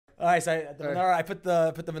All right, so the menorah, I put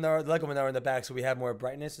the menorah, the Lego menorah in the back so we have more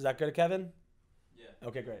brightness. Is that good, Kevin? Yeah.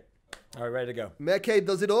 Okay, great. All right, ready to go. Meir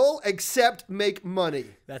does it all except make money.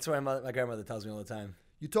 That's what my grandmother tells me all the time.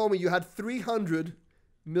 You told me you had 300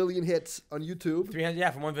 million hits on YouTube. 300,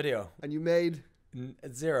 yeah, from one video. And you made...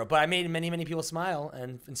 0. But I made many people smile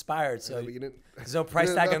and inspired. So there's no price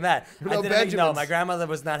no, tag on that. No, my grandmother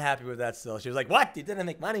was not happy with that still. She was like, what? You didn't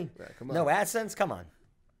make money? Yeah, come on. No AdSense? Come on.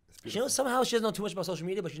 She knows somehow she doesn't know too much about social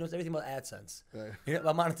media, but she knows everything about AdSense. Right. You know,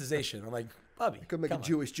 about monetization. I'm like, Bobby, I could make a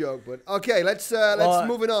Jewish joke, but okay, let's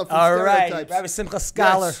move it on from all stereotypes. Right, Rabbi Simcha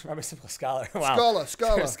Scholar. Yes. Rabbi Simcha Scholar. Wow.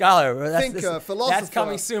 Scholar. Thinker, philosopher. That's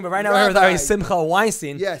coming soon, but right now we're with Rabbi Simcha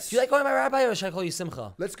Weinstein. Yes. Do you like calling my rabbi or should I call you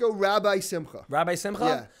Simcha? Let's go Rabbi Simcha. Rabbi Simcha?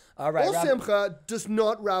 Yeah. All right. Simcha does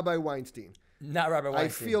not Rabbi Weinstein. Not Rabbi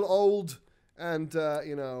Weinstein. I feel old and,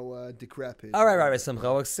 decrepit. All right, Rabbi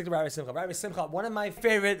Simcha. We'll stick to Rabbi Simcha. Rabbi Simcha, one of my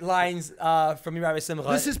favorite lines from you, Rabbi Simcha.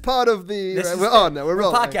 This is part of the... we're on now. We're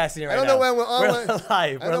rolling. Podcasting right now. I don't know when we're on. We're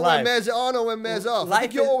live. I don't know when Meir's on or when Meir's off. I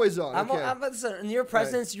think you're always on. Listen, in your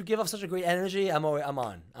presence, you give off such a great energy. I'm on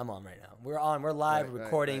right now. We're on. We're live. We're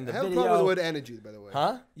recording the video. I have a problem with the word energy, by the way.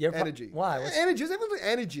 Huh? Energy. Why? Energy. It's everything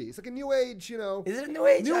energy. It's like a new age, Is it a new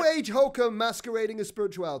age? New age hokum masquerading as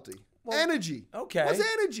spirituality. Well, energy. Okay. What's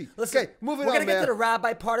energy? Listen, okay, moving on. We're gonna get to the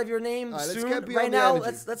rabbi part of your name soon. Right now,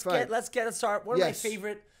 let's get it started. One of my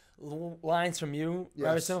favorite lines from you,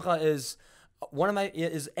 Rabbi Simcha, is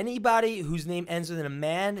anybody whose name ends with a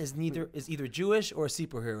man is either Jewish or a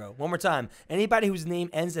superhero. One more time. Anybody whose name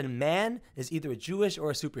ends in man is either a Jewish or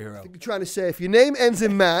a superhero. I think you're trying to say if your name ends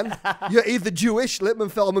in man, you're either Jewish, Lippman,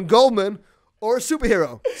 Feldman, Goldman, or a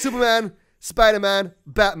superhero. Superman, Spider-Man,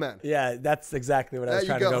 Batman. Yeah, that's exactly what I was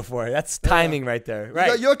trying to go for. That's timing right there. Right.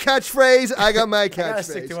 You got your catchphrase, I got my catchphrase. I gotta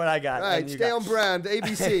stick to what I got. Right, stay on brand,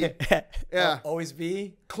 ABC. Yeah. Always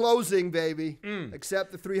be. Closing, baby.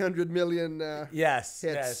 Except the 300 million hits.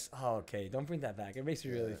 Yes. Oh, okay. Don't bring that back. It makes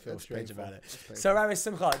me really feel strange about it. So, Rabbi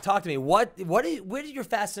Simcha, talk to me. Where did your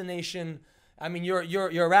fascination... I mean, you're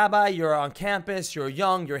a rabbi, you're on campus, you're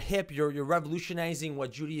young, you're hip, you're revolutionizing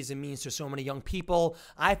what Judaism means to so many young people.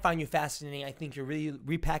 I find you fascinating. I think you're really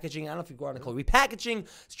repackaging. I don't know if you go out and call it repackaging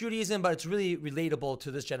Judaism, but it's really relatable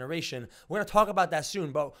to this generation. We're going to talk about that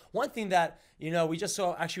soon. But one thing that, we just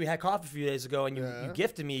saw, actually we had coffee a few days ago, and you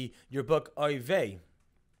gifted me your book, Oy Vey.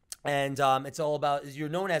 And it's all about, you're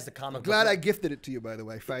known as the comic book. Glad I gifted it to you, by the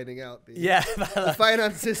way, finding out the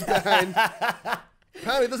finances behind...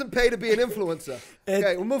 Apparently, it doesn't pay to be an influencer.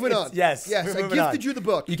 Okay, we're moving on. Yes, I gifted you the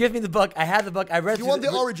book. You gave me the book. I had the book. I read. You want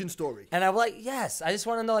the origin story? And I'm like, yes. I just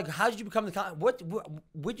want to know, how did you become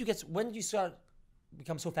when did you start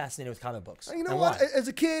become so fascinated with comic books? You know what? As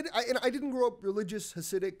a kid, I didn't grow up religious,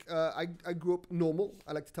 Hasidic. I grew up normal.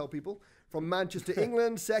 I like to tell people from Manchester,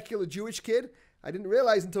 England, secular Jewish kid. I didn't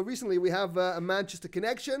realize until recently we have a Manchester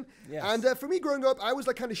connection. Yes. And for me, growing up, I was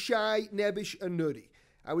like kind of shy, nebbish, and nerdy.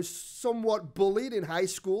 I was somewhat bullied in high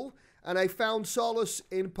school, and I found solace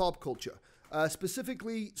in pop culture,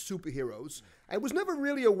 specifically superheroes. I was never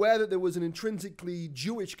really aware that there was an intrinsically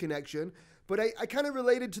Jewish connection, but I kind of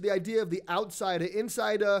related to the idea of the outsider,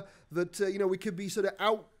 insider, that, we could be sort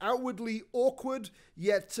of outwardly awkward,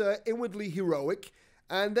 yet inwardly heroic.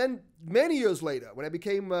 And then many years later, when I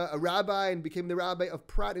became a rabbi and became the rabbi of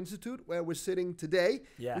Pratt Institute, where we're sitting today,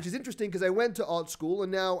 which is interesting because I went to art school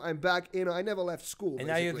and now I'm back I never left school. And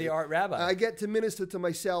now you're the art rabbi. I get to minister to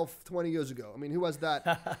myself 20 years ago. I mean, who has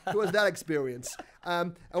that? Who has that experience?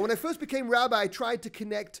 And when I first became rabbi, I tried to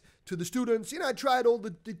connect to the students. I tried all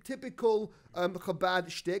the typical Chabad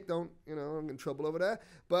shtick. I'm in trouble over there.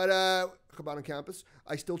 But Chabad on campus,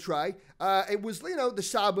 I still try. It was, the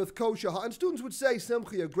Sabbath, kosher, and students would say,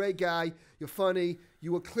 Simcha, you're a great guy, you're funny,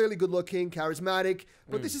 you were clearly good looking, charismatic,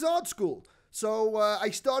 but this is art school. So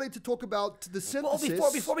I started to talk about the synthesis.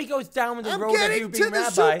 Well, before we go down the road of you being rabbi.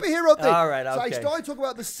 I'm getting to the superhero thing. All right, okay. So I started to talk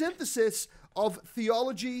about the synthesis of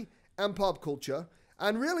theology and pop culture.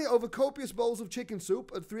 And really, over copious bowls of chicken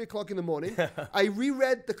soup at 3 o'clock in the morning, I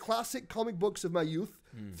reread the classic comic books of my youth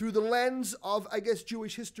through the lens of, I guess,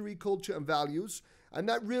 Jewish history, culture, and values. And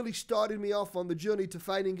that really started me off on the journey to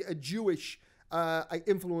finding a Jewish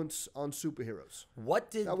influence on superheroes.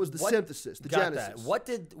 That was the synthesis, the genesis.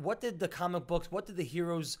 That. What did the comic books, what did the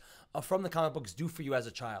heroes from the comic books do for you as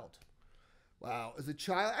a child? Wow, as a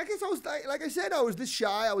child, I guess I was, like I said, I was this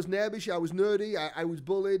shy, I was nebbish, I was nerdy, I was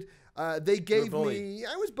bullied. They gave me,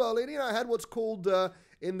 I was bullied, I had what's called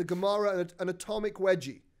in the Gemara an atomic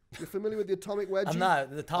wedgie. You're familiar with the atomic wedgie? I'm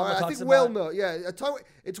not. The Talmud talks I think about... yeah.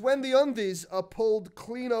 It's when the undies are pulled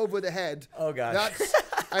clean over the head. Oh, God.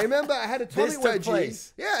 I remember I had a atomic wedgie.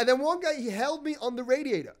 Place. Yeah, and then one guy, he held me on the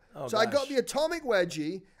radiator. Oh, so gosh. I got the atomic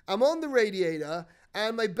wedgie. I'm on the radiator,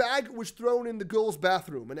 and my bag was thrown in the girls'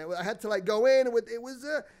 bathroom, and I had to like go in. And it was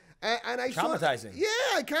and I traumatizing.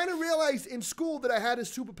 I kind of realized in school that I had a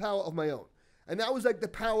superpower of my own, and that was like the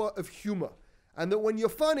power of humor. And that when you're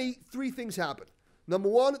funny, 3 things happen. Number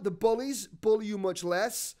 1, the bullies bully you much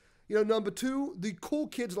less. Number 2, the cool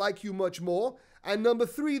kids like you much more. And number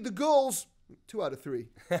 3, the girls, 2 out of 3,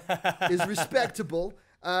 is respectable.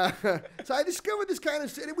 So I discovered this kind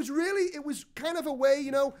of, and it was kind of a way,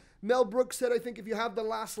 Mel Brooks said, I think if you have the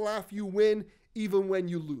last laugh, you win even when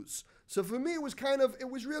you lose. So for me, it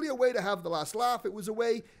was really a way to have the last laugh. It was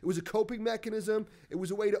a coping mechanism. It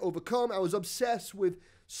was a way to overcome. I was obsessed with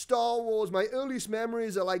Star Wars. My earliest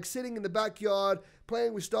memories are like sitting in the backyard,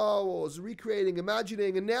 playing with Star Wars, recreating,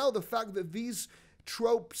 imagining. And now the fact that these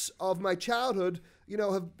tropes of my childhood,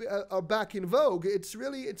 are back in vogue. It's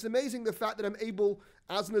amazing the fact that I'm able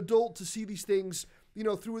as an adult to see these things,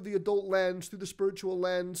 through the adult lens, through the spiritual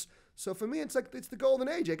lens. So for me, it's the golden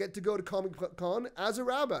age. I get to go to Comic Con as a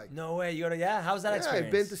rabbi. No way. You go to, how's that experience?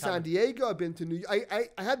 I've been to San Diego. I've been to New York.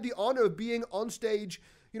 I had the honor of being on stage,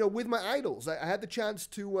 with my idols. I had the chance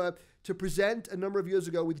to present a number of years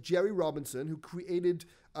ago with Jerry Robinson, who created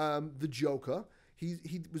the Joker.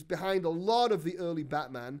 He was behind a lot of the early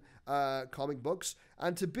Batman comic books.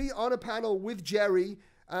 And to be on a panel with Jerry,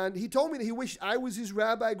 and he told me that he wished I was his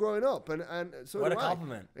rabbi growing up. And so what a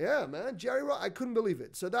compliment. Yeah, man. Jerry, I couldn't believe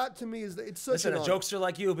it. So that to me it's such an honor. A jokester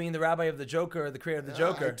like you being the rabbi of the Joker, or the creator of the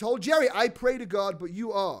Joker. I told Jerry, I pray to God, but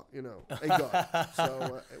you are, a God.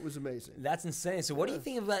 So it was amazing. That's insane. So what do you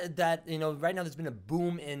think about that? Right now there's been a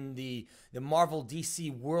boom in the Marvel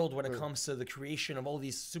DC world when it comes to the creation of all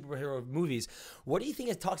these superhero movies. What do you think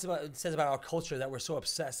it says about our culture that we're so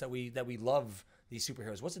obsessed that we love these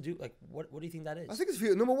superheroes? What's it do? Like, what do you think that is? I think it's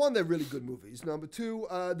number 1, they're really good movies. Number 2,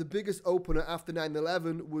 the biggest opener after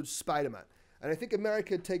 9/11 was Spider-Man. And I think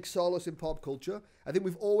America takes solace in pop culture. I think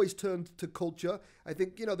we've always turned to culture. I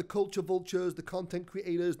think, the culture vultures, the content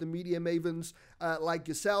creators, the media mavens like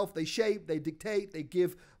yourself, they shape, they dictate, they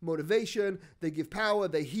give motivation, they give power,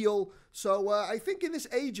 they heal. So I think in this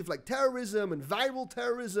age of like terrorism and viral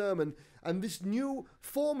terrorism and this new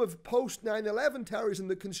form of post 9/11 terrorism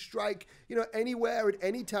that can strike, anywhere at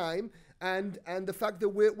any time, and the fact that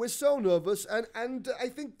we're so nervous, and I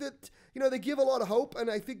think that they give a lot of hope,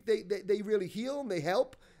 and I think they really heal and they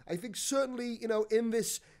help. I think certainly in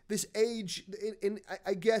this age,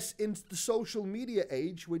 I guess in the social media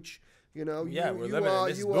age, which you are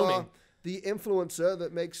the influencer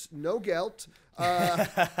that makes no gelt.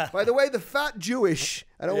 By the way, the fat Jewish,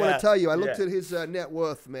 I don't want to tell you, I looked at his net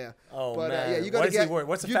worth, Meir. Oh, but, man. you got to get,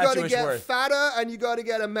 what's the you fat got to Jewish get worth? fatter, and you got to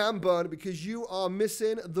get a man bun because you are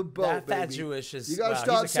missing the boat, that fat baby. Jewish is, you got to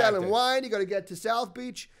start selling wine. You got to get to South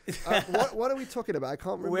Beach. What are we talking about? I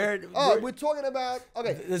can't remember. We're talking about,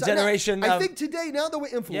 the generation. I think today, now that we're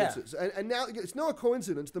influencers, and now it's no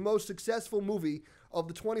coincidence, the most successful movie of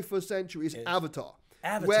the 21st century is Avatar.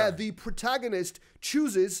 Where the protagonist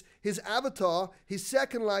chooses his avatar, his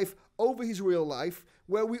second life, over his real life,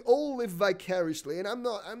 where we all live vicariously. And I'm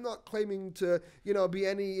not claiming to, be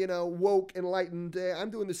any, woke, enlightened. I'm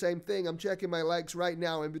doing the same thing. I'm checking my likes right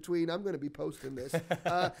now in between. I'm going to be posting this.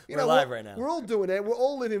 We're live right now. We're all doing it. We're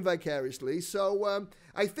all living vicariously. So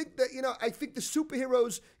I think that, I think the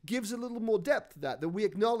superheroes gives a little more depth to that we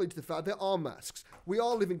acknowledge the fact there are masks. We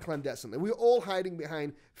are living clandestinely. We're all hiding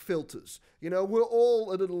behind filters. We're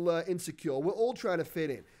all a little insecure. We're all trying to fit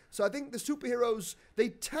in. So I think the superheroes, they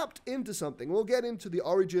tapped into something. We'll get into the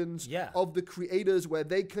origins of the creators, where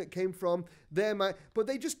they came from, but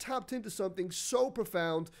they just tapped into something so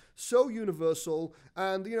profound, so universal,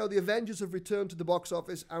 and the Avengers have returned to the box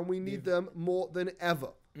office, and we need them more than ever.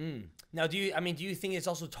 Now, do you think it's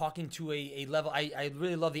also talking to a level? I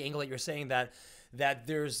really love the angle that you're saying that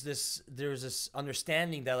there's this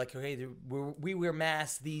understanding that like, okay, we wear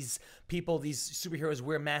masks, these superheroes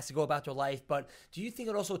wear masks to go about their life, but do you think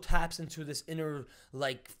it also taps into this inner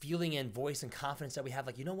like feeling and voice and confidence that we have,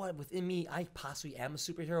 like, you know what, within me, I possibly am a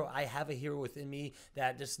superhero. I have a hero within me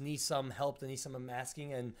that just needs some help, that needs some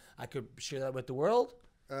unmasking, and I could share that with the world?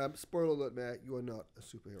 Spoiler alert, Matt, you are not a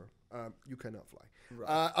superhero. You cannot fly.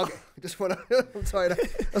 Right. Okay, just want to. I'm sorry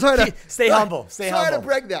to stay humble. Sorry to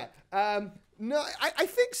break that. No, I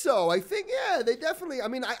think so. I think, they definitely. I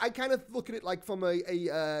mean, I kind of look at it like from a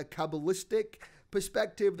Kabbalistic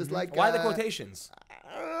perspective. There's like why the quotations?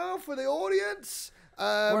 I don't know, for the audience.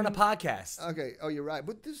 We're on a podcast. Okay. Oh, you're right.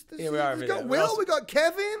 But we are. We got Will. We got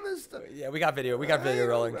Kevin. We got video. We got video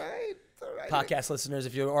rolling. All podcast listeners,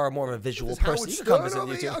 if you are more of a visual Is person, Howard you can come Stern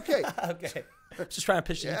visit over YouTube. here? Okay. Okay. Just trying to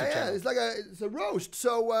pitch the YouTube channel. It's a roast.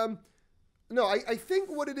 So, no, I think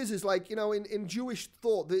what it is like, in Jewish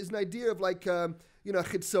thought, there's an idea of like,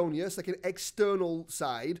 chitzonius, like an external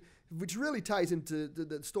side, which really ties into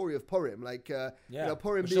the story of Purim. Like, Purim which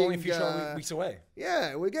being... is only a few short weeks away.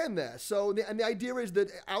 Yeah, we're getting there. So, the idea is that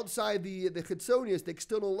outside the chitzonius, the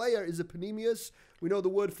external layer is a panemius. We know the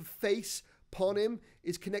word for face, panim,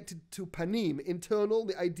 is connected to panim, internal.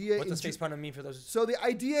 The idea... What does face panim mean for those? So the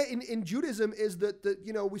idea in Judaism is that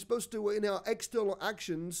we're supposed to, in our external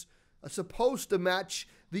actions, are supposed to match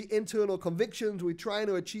the internal convictions. We're trying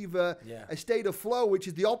to achieve a state of flow, which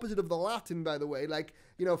is the opposite of the Latin, by the way. Like,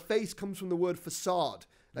 face comes from the word facade,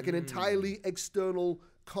 like an entirely external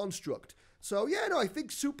construct. So, I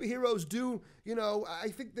think superheroes do, I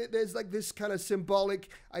think that there's like this kind of symbolic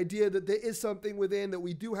idea that there is something within, that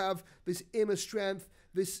we do have this inner strength,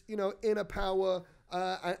 this, inner power,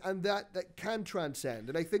 and that can transcend.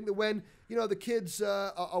 And I think that when, the kids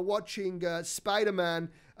are watching Spider-Man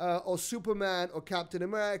or Superman or Captain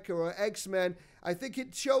America or X-Men, I think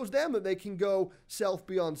it shows them that they can go self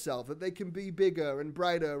beyond self, that they can be bigger and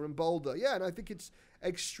brighter and bolder. Yeah, and I think it's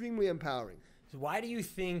extremely empowering. Why do you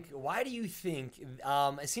think,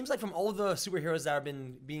 it seems like from all the superheroes that have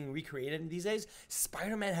been being recreated these days,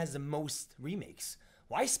 Spider-Man has the most remakes.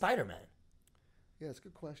 Why Spider-Man? Yeah, it's a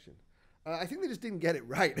good question. I think they just didn't get it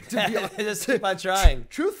right, to be honest. Just keep on trying.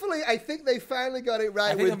 Truthfully, I think they finally got it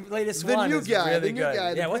right with the latest one. New Is guy, really the new good.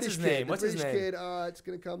 guy, Yeah, what's his name? What's his name? Kid. It's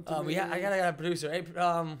going to come to me. I got a producer. Hey,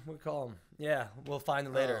 we call him. Yeah, we'll find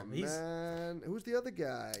it later. Oh, man. Who's the other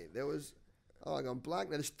guy? There was... Oh, I got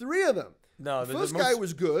blank now. There's three of them. No, the first guy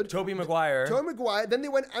was good. Tobey Maguire. Then they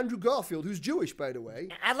went Andrew Garfield, who's Jewish, by the way.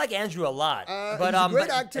 I like Andrew a lot. But he's a great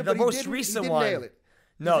actor, the but most recent one. Nail it.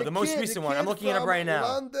 No, the most recent one. I'm looking it up right now.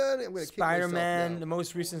 London. Spider-Man, the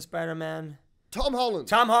most recent Spider-Man. Tom Holland.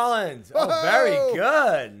 Tom Holland. Oh, very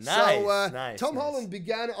good. Nice. Nice. Tom Holland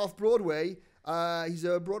began off Broadway. He's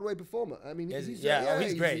a Broadway performer. I mean, he's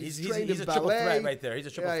great. He's a triple threat right there. He's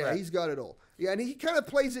a triple threat. Yeah, he's got it all. Yeah, and he kind of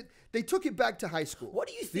plays it. They took it back to high school. What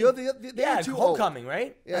do you think? They too Homecoming,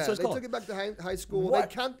 right? Yeah, that's what it's called. They took it back to high school.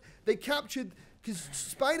 They captured, because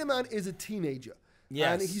Spider-Man is a teenager.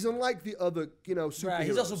 Yes. And he's unlike the other, superheroes. Right,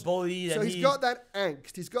 he's also bullied. So he's got that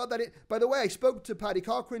angst. He's got that. By the way, I spoke to Patty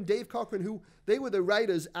Cochran, Dave Cochran, who they were the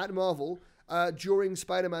writers at Marvel during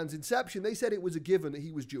Spider-Man's inception. They said it was a given that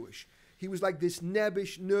he was Jewish. He was like this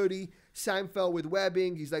nebbish, nerdy Seinfeld with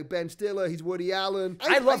webbing. He's like Ben Stiller. He's Woody Allen.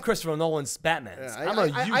 I love Christopher Nolan's Batman. I'm a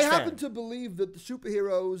huge fan. I happen to believe that the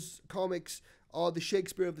superheroes comics are the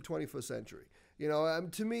Shakespeare of the 21st century.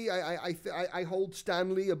 To me, I hold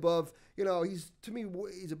Stan Lee above. He's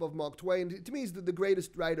above Mark Twain. To me, he's the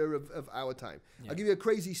greatest writer of our time. Yeah. I'll give you a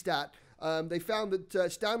crazy stat. They found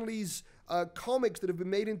that Stan Lee's comics that have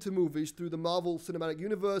been made into movies through the Marvel Cinematic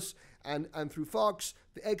Universe and through Fox,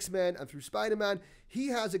 the X-Men, and through Spider-Man, he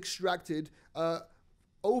has extracted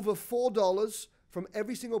over $4 from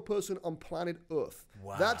every single person on planet Earth.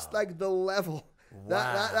 Wow. That's like the level.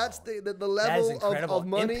 Wow. That's the level of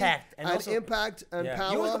money impact and impact and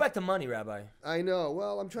power. You always go back to money, Rabbi. I know.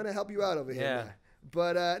 Well, I'm trying to help you out over here. Yeah.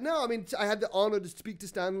 But no, I mean, I had the honor to speak to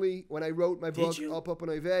Stan Lee when I wrote my book, Up on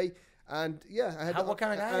Oy Vey. And yeah, I had what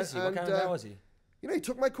kind of guy is he? What kind of guy was he? He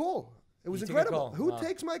took my call. It was incredible. Who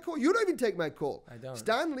takes my call? You don't even take my call. I don't.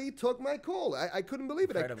 Stan Lee took my call. I couldn't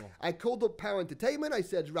believe it. I called up Power Entertainment. I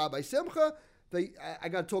said, Rabbi Simcha. I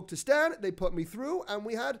got to talk to Stan. They put me through, and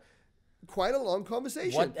we had quite a long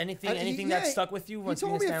conversation. Anything that stuck with you? He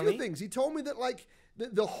told me a few things. He told me that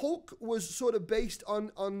the Hulk was sort of based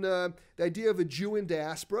on the idea of a Jew in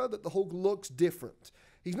diaspora, that the Hulk looks different.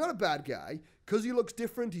 He's not a bad guy. Because he looks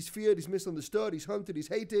different, he's feared, he's misunderstood, he's hunted, he's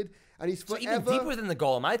hated, and he's forever... So even deeper than the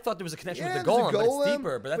Golem. I thought there was a connection with the Golem, but it's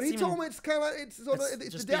deeper. But he told me it's kind of... It's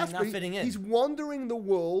the diaspora. Not fitting in. He's wandering the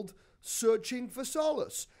world searching for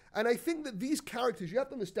solace. And I think that these characters, you have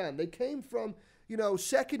to understand, they came from,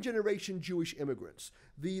 second-generation Jewish immigrants.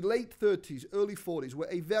 The late 30s, early 40s were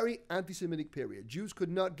a very anti-Semitic period. Jews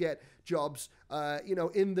could not get jobs,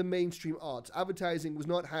 in the mainstream arts. Advertising was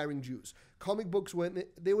not hiring Jews. Comic books were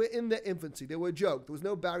in their infancy. They were a joke. There was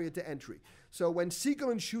no barrier to entry. So when Siegel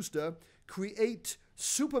and Schuster create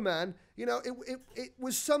Superman, it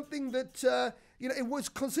was something that it was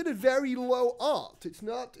considered very low art. It's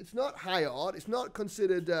not high art. It's not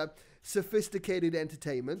considered sophisticated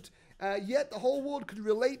entertainment. Yet the whole world could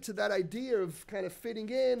relate to that idea of kind of fitting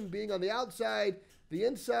in, being on the outside, the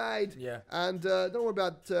inside. Yeah. And don't worry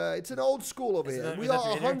about, it's an old school over here. We are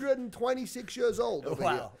 126 years old over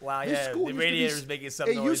here. Wow, This yeah. school The radiator's making some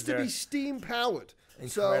noise It used to there. be steam powered.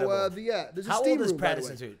 So there's a How steam old is room. Pratt by the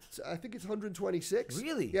way. Institute? So I think it's 126.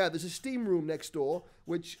 Really? Yeah, there's a steam room next door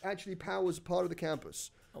which actually powers part of the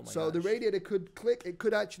campus. Oh my so the gosh. radiator could click. It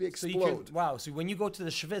could actually explode. So you could, wow. So when you go to the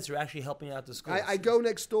Schwitz, you're actually helping out the schools. I go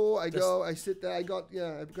next door. I sit there. I got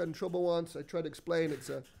in trouble once. I tried to explain it's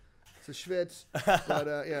a Schwitz. But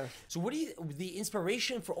yeah. So what do you, the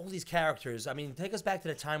inspiration for all these characters, I mean, take us back to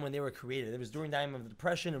the time when they were created. It was during the time of the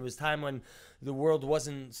Depression. It was time when the world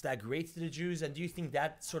wasn't that great to the Jews. And do you think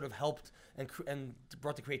that sort of helped and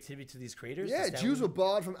brought the creativity to these creators? Yeah, Jews were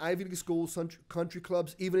barred from Ivy League schools, country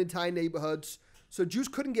clubs, even in Thai neighborhoods. So Jews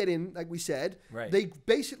couldn't get in, like we said. Right. They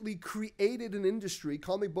basically created an industry.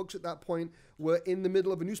 Comic books at that point were in the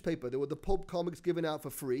middle of a newspaper. They were the pulp comics given out for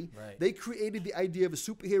free. Right. They created the idea of a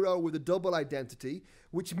superhero with a double identity,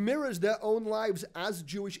 which mirrors their own lives as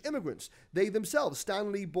Jewish immigrants. They themselves,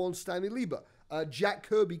 Stan Lee, born Stanley Lieber, Jack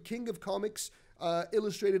Kirby, king of comics,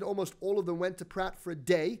 illustrated almost all of them, went to Pratt for a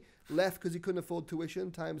day, left because he couldn't afford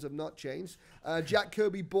tuition. Times have not changed. Jack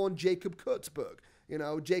Kirby, born Jacob Kurtzberg. You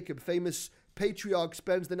know, Jacob, famous patriarch,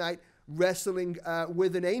 spends the night wrestling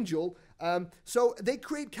with an angel. So they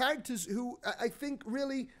create characters who I think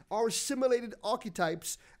really are assimilated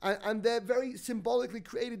archetypes, and they're very symbolically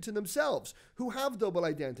created to themselves, who have double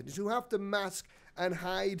identities, who have to mask and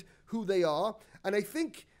hide who they are. And I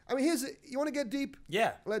think, I mean, you want to get deep?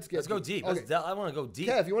 Yeah. Let's go deep. Okay. I want to go deep.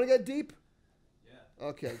 Kev, you want to get deep? Yeah.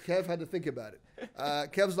 Okay, Kev had to think about it.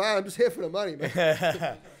 Kev's like, I'm just here for the money,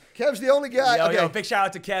 man. Kev's the only guy. Yo, big shout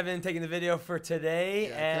out to Kevin taking the video for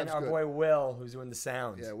today, and Kev's our good. boy Will, who's doing the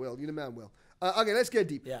sound. Yeah, Will, you the man, Will. Okay, let's get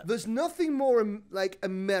deep. Yeah. There's nothing more like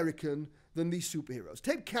American than these superheroes.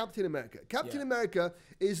 Take Captain America. Captain America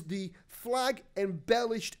is the flag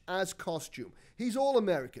embellished as costume. He's all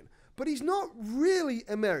American, but he's not really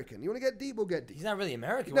American. You want to get deep? We'll get deep. He's not really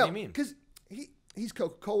American. No, What do you mean? because he's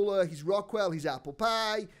Coca-Cola, he's Rockwell, he's apple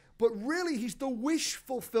pie, but really he's the wish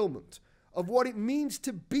fulfillment of what it means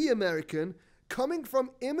to be American, coming from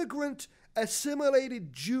immigrant,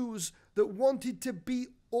 assimilated Jews that wanted to be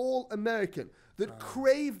all American, that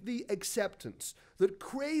craved the acceptance, that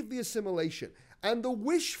craved the assimilation. And the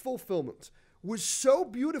wish fulfillment was so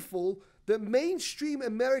beautiful that mainstream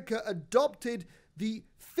America adopted the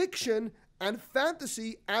fiction and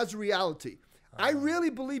fantasy as reality. I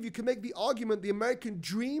really believe you can make the argument the American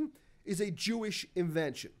dream is a Jewish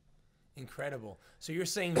invention. Incredible. So you're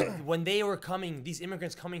saying that when they were coming, these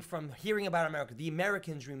immigrants coming from hearing about America, the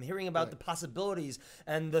American dream, hearing about the possibilities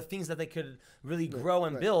and the things that they could really grow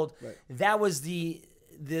and build, that was the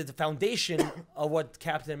foundation of what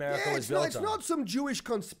Captain America was built on. It's not some Jewish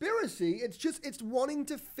conspiracy. It's wanting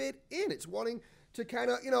to fit in. It's wanting to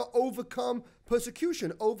kind of, overcome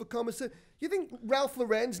persecution, overcome a... You think Ralph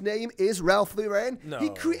Lauren's name is Ralph Lauren? No. He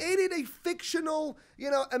created a fictional,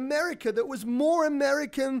 America that was more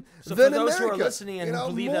American so than for those America. who are listening and who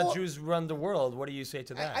believe that Jews run the world, what do you say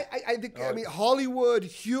to that? I think, Hollywood,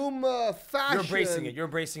 humor, fashion. You're embracing it. You're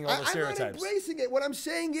embracing all the stereotypes. I'm not embracing it. What I'm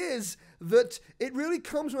saying is that it really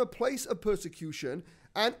comes from a place of persecution.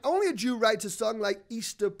 And only a Jew writes a song like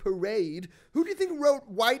Easter Parade. Who do you think wrote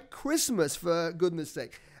White Christmas, for goodness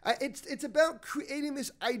sake? It's about creating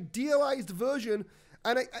this idealized version,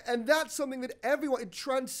 and that's something that it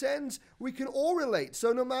transcends. We can all relate.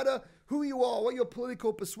 So no matter who you are, what your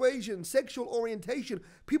political persuasion, sexual orientation,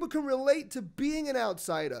 people can relate to being an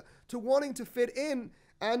outsider, to wanting to fit in.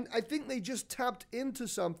 And I think they just tapped into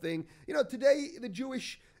something. Today the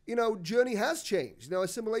Jewish, journey has changed.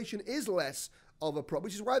 Assimilation is less of a problem,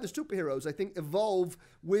 which is why the superheroes, I think, evolve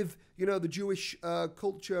with, the Jewish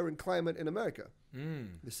culture and climate in America.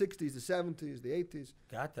 The 60s, the 70s, the 80s.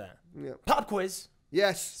 Got that. Yeah. Pop quiz.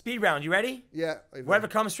 Yes. Speed round. You ready? Yeah. Whatever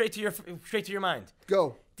comes straight to your mind.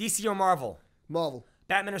 Go. DC or Marvel? Marvel.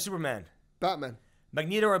 Batman or Superman? Batman.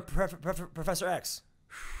 Magneto or Professor X?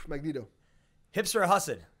 Magneto. Hipster or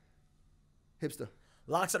Hussid? Hipster.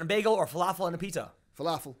 Lox on a bagel or falafel on a pizza?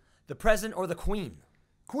 Falafel. The President or the Queen?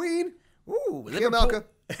 Queen. Ooh,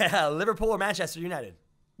 Liverpool or Manchester United?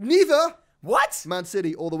 Neither. What? Man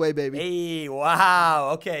City, all the way, baby. Hey, wow.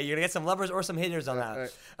 Okay, you're going to get some lovers or some haters on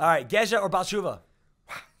that. All right, Gesha or Balshuva?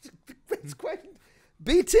 It's quite...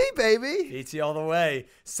 BT, baby. BT all the way.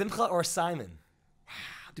 Simcha or Simon?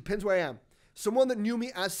 Depends where I am. Someone that knew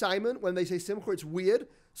me as Simon, when they say Simcha, it's weird.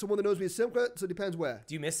 Someone that knows me as Simcha, so it depends where.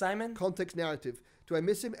 Do you miss Simon? Context narrative. Do I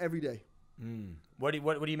miss him every day? What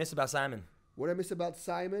do you miss about Simon? What do I miss about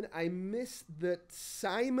Simon? I miss that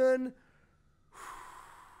Simon...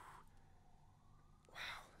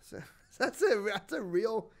 That's a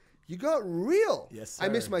real... You got real. Yes, sir. I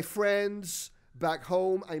miss my friends back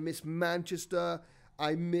home. I miss Manchester.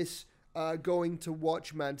 I miss going to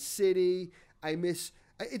watch Man City. I miss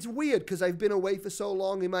It's weird because I've been away for so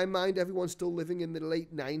long. In my mind, everyone's still living in the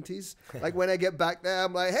late 90s. Like when I get back there,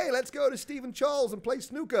 I'm like, hey, let's go to Stephen Charles and play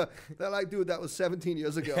snooker. They're like, dude, that was 17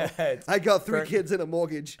 years ago. I got 3 kids and a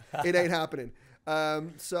mortgage. It ain't happening.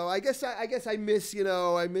 So I guess I miss,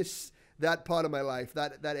 I miss that part of my life,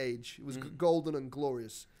 that age. It was golden and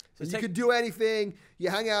glorious. So you could do anything. You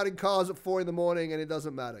hang out in cars at 4 a.m. and it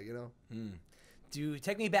doesn't matter,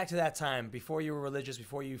 Take me back to that time before you were religious,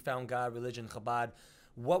 before you found God, religion, Chabad.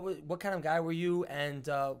 What kind of guy were you, and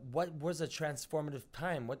what was a transformative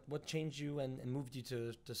time? What changed you and moved you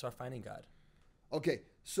to start finding God? Okay,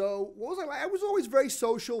 so what was I like? I was always very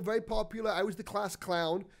social, very popular. I was the class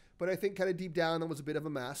clown, but I think kind of deep down that was a bit of a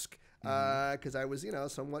mask because I was,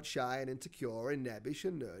 somewhat shy and insecure and nebbish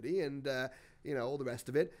and nerdy and, all the rest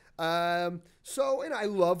of it. So I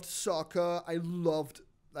loved soccer. I loved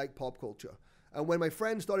like pop culture. And when my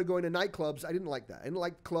friends started going to nightclubs, I didn't like that. I didn't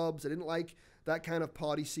like clubs. I didn't like that kind of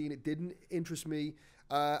party scene. It didn't interest me.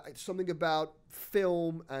 Something about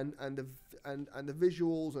film and the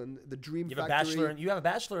visuals and the dream factory. You have a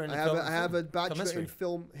bachelor in I have a bachelor in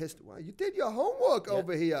film history. Wow, you did your homework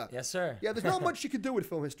over here. Yes, sir. Yeah, there's not much you could do with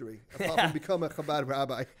film history apart from become a Chabad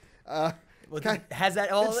rabbi. Has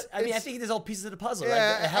that all? I think there's all pieces of the puzzle.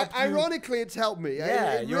 Yeah, right? ironically, it's helped me.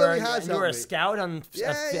 Yeah, it really has helped me. You were a scout on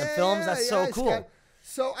films. That's so cool. Scout.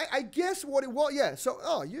 So I guess what it was. Yeah.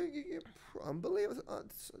 So you unbelievable.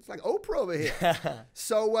 It's like Oprah over here.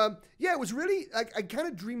 So it was really like I kind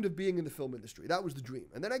of dreamed of being in the film industry. That was the dream.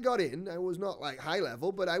 And then I got in. I was not like high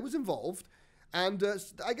level, but I was involved. And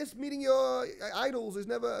I guess meeting your idols is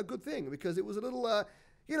never a good thing because it was a little.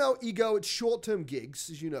 Ego, it's short-term gigs,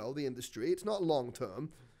 as you know, the industry. It's not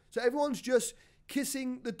long-term. So everyone's just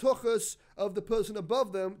kissing the tuchus of the person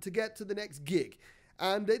above them to get to the next gig.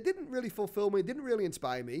 And it didn't really fulfill me. It didn't really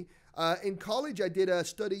inspire me. In college, I did a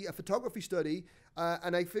photography study,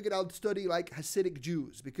 and I figured I'd study like Hasidic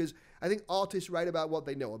Jews because I think artists write about what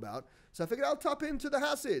they know about. So I figured I'll tap into the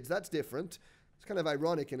Hasids. That's different. It's kind of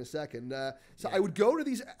ironic in a second. I would go to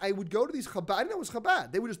these Chabad. I didn't know it was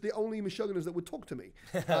Chabad. They were just the only Meshuggahs that would talk to me.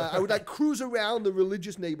 I would like cruise around the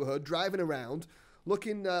religious neighborhood, driving around,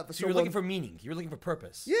 looking for someone. You were looking for meaning. You were looking for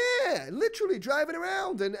purpose. Yeah, literally driving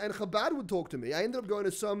around, and Chabad would talk to me. I ended up going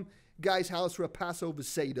to some guy's house for a Passover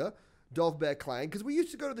Seder, Dov Ber Klein, because we used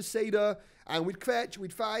to go to the Seder, and we'd kvetch,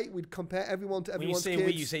 we'd fight, we'd compare everyone to everyone's kids.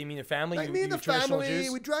 When you say you mean the family? Like me and the family,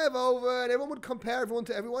 we'd drive over, and everyone would compare everyone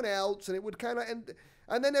to everyone else, and it would kind of end,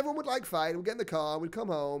 and then everyone would like fight, we'd get in the car, we'd come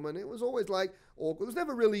home, and it was always like awkward. It was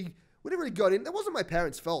never really, we never really got in. That wasn't my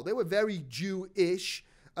parents' fault. They were very Jew-ish,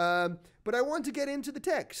 but I wanted to get into the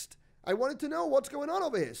text. I wanted to know what's going on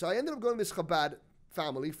over here. So I ended up going to this Chabad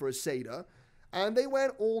family for a Seder, and they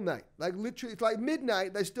went all night. Like literally, it's like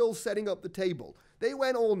midnight, they're still setting up the table. They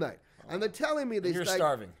went all night. And they're telling me this. You're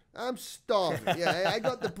starving. I'm starving. Yeah, I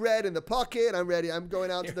got the bread in the pocket. I'm ready. I'm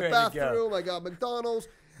going out to the bathroom. I got McDonald's.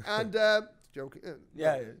 And, joke.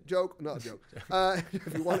 Joke, not a joke.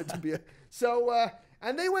 If you want it to be a. So,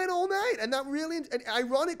 and they went all night. And that really, and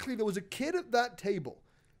ironically, there was a kid at that table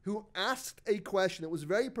who asked a question that was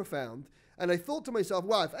very profound. And I thought to myself,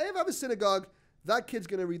 wow, if I ever have a synagogue, that kid's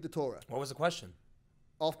going to read the Torah. What was the question?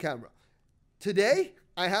 Off camera. Today,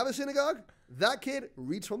 I have a synagogue. That kid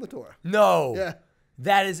reads from the Torah. No. Yeah.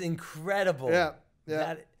 That is incredible.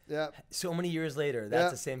 Yeah. So many years later,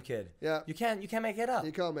 that's the same kid. Yeah. You can't make it up.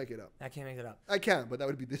 You can't make it up. I can't make it up. I can, but that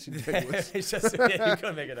would be disingenuous. It's just, you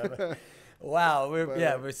couldn't make it up. Wow.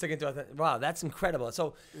 We're sticking to it. Wow, that's incredible.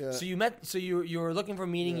 So you were looking for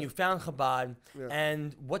meaning, you found Chabad,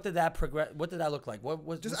 and what did that look like? What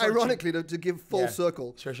was just ironically to give full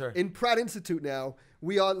circle. Sure. In Pratt Institute now,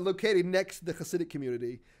 we are located next to the Hasidic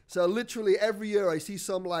community. So literally every year I see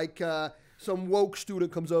some woke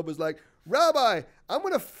student comes over is like, Rabbi, I'm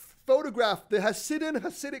going to photograph the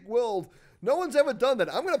Hasidic world. No one's ever done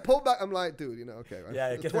that. I'm going to pull back. I'm like, dude, okay. Right?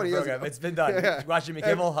 Yeah, get the program. It's been done. Watching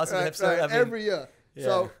McKimmel, Hustle Hipster. Every year. Yeah.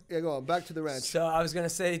 So, go on. Back to the ranch. So I was going to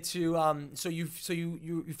say so you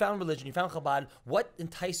found religion, you found Chabad. What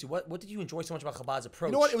enticed you? What did you enjoy so much about Chabad's approach?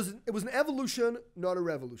 You know what? It was an evolution, not a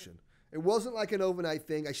revolution. It wasn't like an overnight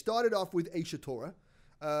thing. I started off with Aish Torah.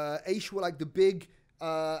 Aish were like the big,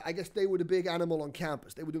 I guess they were the big animal on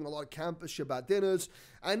campus. They were doing a lot of campus Shabbat dinners.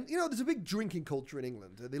 And, there's a big drinking culture in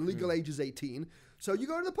England. The legal age is 18. So you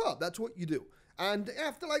go to the pub. That's what you do. And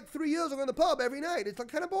after 3 years of going to the pub every night, it's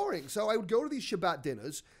kind of boring. So I would go to these Shabbat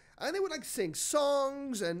dinners, and they would sing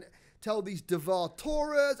songs and tell these Devar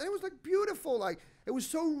Torahs. And it was beautiful. It was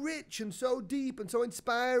so rich and so deep and so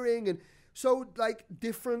inspiring and so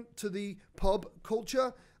different to the pub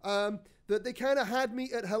culture. The that they kind of had me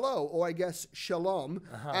at hello, or I guess shalom,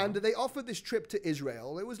 and they offered this trip to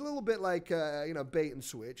Israel. It was a little bit like, bait and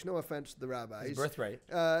switch. No offense to the rabbis. His birthright.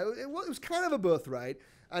 It was kind of a birthright,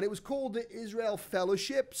 and it was called the Israel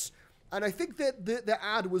Fellowships. And I think that the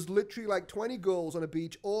ad was literally like 20 girls on a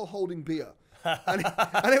beach all holding beer. And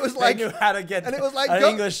it was like, they knew how to get and it was like an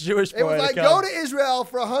English Jewish boy. It was like, go to Israel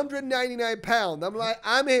for £199. I'm like,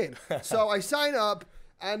 I'm in. So I sign up.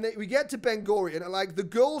 And we get to Ben Gurion, and like the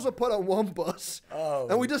girls are put on one bus,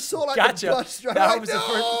 and we just saw like the bus drive. That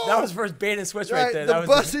was the first bait and switch right there. The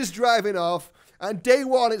bus is driving off, and day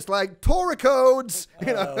one it's like Torah codes,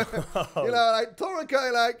 like Torah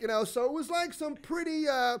code, So it was like some pretty,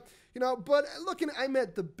 But I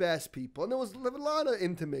met the best people, and there was a lot of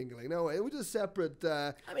intermingling. It was a separate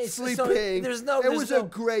sleeping. It was a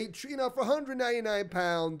great, for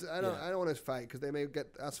 £199. I don't want to fight because they may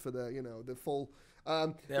get us for the full.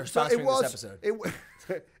 They're sponsoring this episode.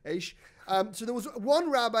 So there was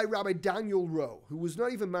one Rabbi Daniel Rowe, who was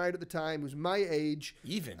not even married at the time, who was my age.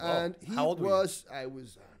 And how old were you? I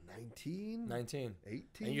was 19. 19.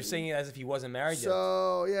 18. And you're saying it as if he wasn't married yet.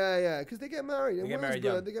 So, yeah, because they get married. They get married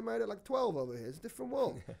young. They get married at like 12 over here. It's a different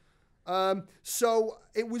world. So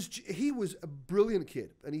he was a brilliant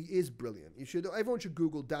kid, and he is brilliant. Everyone should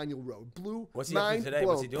Google Daniel Rowe. What's he up to today?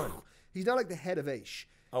 What's he doing? He's now like the head of Aish.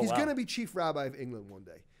 He's going to be chief rabbi of England one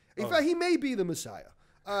day. In fact, he may be the Messiah.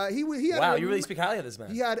 He had you really speak highly of this man.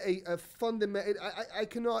 He had a fundamental. I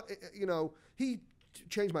cannot. He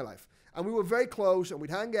changed my life, and we were very close, and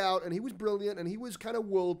we'd hang out, and he was brilliant, and he was kind of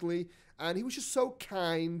worldly, and he was just so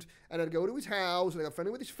kind. And I'd go to his house, and I got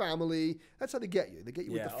friendly with his family. That's how they get you. They get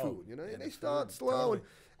you with the food, and they start slow, totally.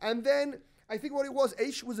 and then I think what it was,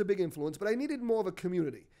 Aish was a big influence, but I needed more of a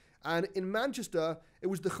community. And in Manchester, it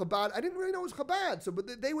was the Chabad. I didn't really know it was Chabad,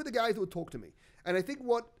 but they were the guys that would talk to me. And I think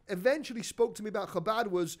what eventually spoke to me about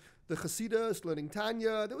Chabad was the Hasidus, learning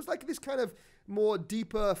Tanya. There was like this kind of more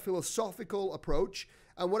deeper philosophical approach.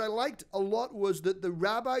 And what I liked a lot was that the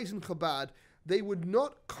rabbis in Chabad, they would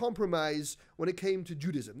not compromise when it came to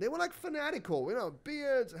Judaism. They were like fanatical,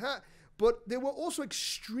 beards, but they were also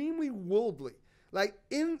extremely worldly. Like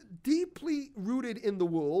deeply rooted in the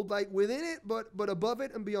world, like within it, but above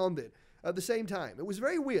it and beyond it at the same time. It was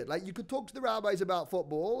very weird. Like you could talk to the rabbis about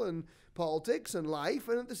football and politics and life,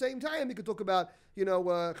 and at the same time you could talk about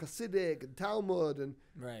Hasidic and Talmud and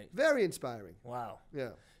very inspiring. Wow. Yeah.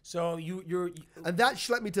 So you're and that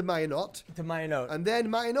schlepped me to Mayinot. And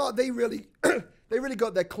then Mayinot, they really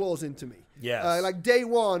got their claws into me. Yes. Like day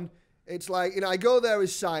one, it's like I go there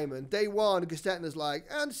as Simon. Day one, Gestetner's like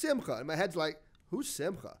and Simcha, and my head's like. Who's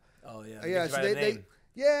Simcha? Oh yeah, yeah. So they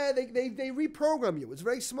reprogram you. It's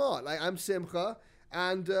very smart. Like I'm Simcha,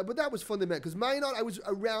 and but that was fundamental because I was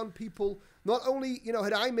around people. Not only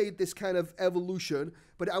had I made this kind of evolution,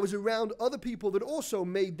 but I was around other people that also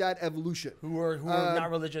made that evolution. Who were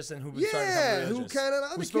not religious and who started becoming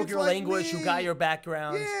religious. Who spoke your language, who got your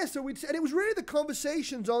background. Yeah. So and it was really the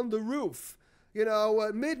conversations on the roof.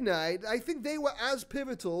 At midnight, I think they were as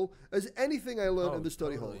pivotal as anything I learned in the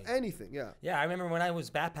study hall. Anything, yeah. Yeah, I remember when I was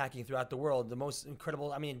backpacking throughout the world, the most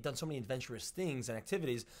incredible, done so many adventurous things and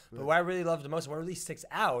activities, but what I really loved the most, what really sticks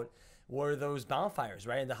out, were those bonfires,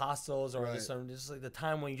 right? In the hostels or just like the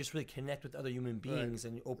time when you just really connect with other human beings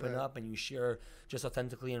and you open up and you share just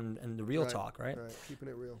authentically and the real talk, right? Right, keeping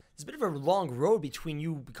it real. It's a bit of a long road between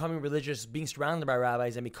you becoming religious, being surrounded by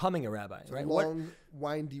rabbis, and becoming a rabbi, right? Long,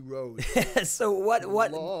 windy road. So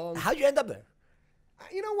how'd you end up there?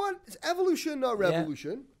 You know what? It's evolution, not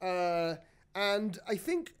revolution. Yeah. And I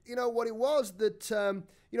think, what it was that...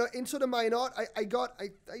 in sort of Mayinot,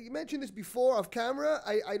 I mentioned this before off camera.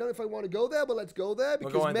 I don't know if I want to go there, but let's go there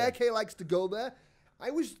because Meir likes to go there. I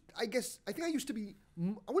think I used to be,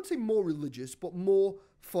 I wouldn't say more religious, but more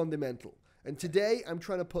fundamental. And today I'm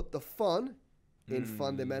trying to put the fun in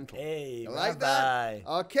fundamental. Hey, you like that?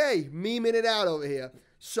 Okay, memeing it out over here.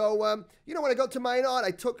 So, when I got to Mayinot,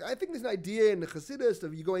 I think there's an idea in the Hasidus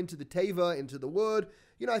of you go into the Teva, into the wood.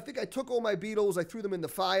 I think I took all my beetles, I threw them in the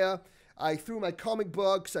fire. I threw my comic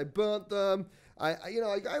books. I burnt them.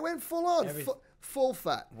 I went full on, full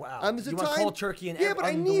fat. Wow. And there's you a went time, cold turkey and but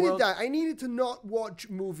I needed that. I needed to not watch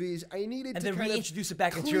movies. I needed and to then kind reintroduce it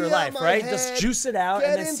back into your life, right? Just juice it out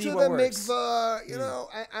and then see what works. Get into the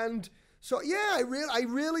mitzvah, and so I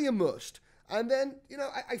really immersed. And then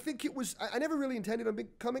I think it was. I never really intended on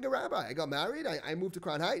becoming a rabbi. I got married. I moved to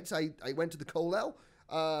Crown Heights. I went to the Kollel.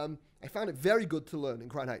 I found it very good to learn in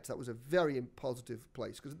Crown Heights. That was a very positive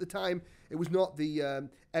place because at the time it was not the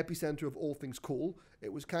epicenter of all things cool.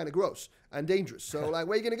 It was kind of gross and dangerous. So where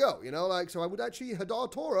are you going to go? So I would actually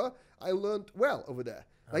Hadar Torah. I learned well over there.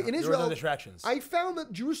 Like in There Israel, were no distractions. I found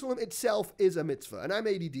that Jerusalem itself is a mitzvah, and I'm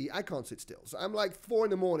ADD. I can't sit still. So I'm like 4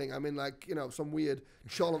 a.m. I'm in like some weird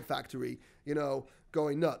shalom factory,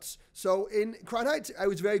 going nuts. So in Crown Heights, I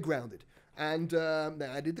was very grounded, and then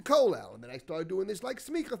I did the kollel, and then I started doing this like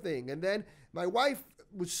smicha thing, and then my wife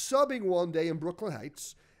was subbing one day in Brooklyn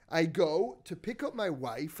Heights. I go to pick up my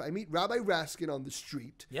wife. I meet Rabbi Raskin on the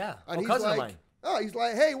street. Yeah, and he's cousin like, of mine. Oh, he's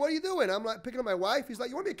like, hey, what are you doing? I'm like, picking up my wife. He's like,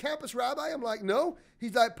 you want to be a campus rabbi? I'm like, no.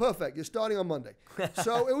 He's like, perfect. You're starting on Monday.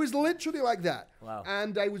 So it was literally like that. Wow.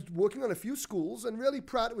 And I was working on a few schools, and really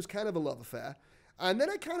Pratt was kind of a love affair. And then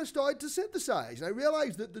I kind of started to synthesize, and I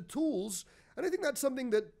realized that the tools, and I think that's something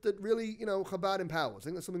that really, Chabad empowers. I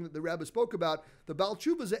think that's something that the Rebbe spoke about. The Baal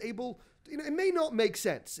Tshuvas are able, it may not make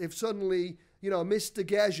sense if suddenly, Mr.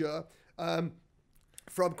 Gesher,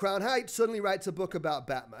 from Crown Heights suddenly writes a book about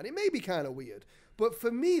Batman. It may be kind of weird, but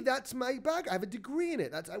for me, that's my bag. I have a degree in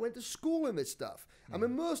it. I went to school in this stuff. I'm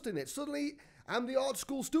immersed in it. Suddenly, I'm the art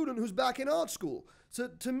school student who's back in art school. So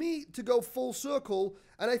to me, to go full circle,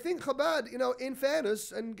 and I think Chabad, in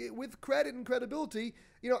fairness and with credit and credibility,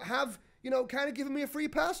 have kind of given me a free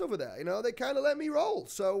pass over there. They kind of let me roll.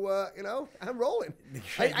 So, I'm rolling.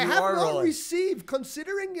 I have not received,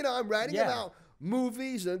 considering, I'm writing about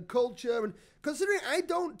movies and culture, and considering I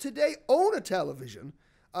don't today own a television,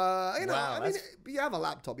 wow, I mean, you have a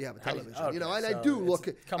laptop, you have a television, and I do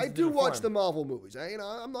watch the Marvel movies.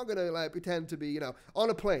 I'm not gonna pretend to be, on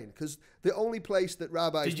a plane, because the only place that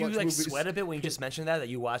rabbis Did you watch movies, sweat a bit when you just mentioned that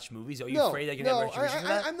you watch movies? Are you afraid that you never watch movies?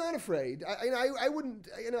 I'm not afraid. I wouldn't.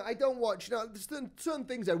 I don't watch. There's certain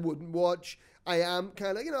things I wouldn't watch. I am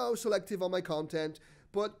kind of selective on my content.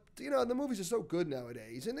 But, the movies are so good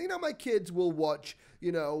nowadays. And, my kids will watch,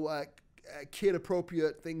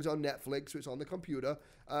 kid-appropriate things on Netflix, so it's on the computer.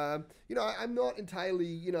 I'm not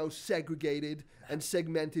entirely, segregated and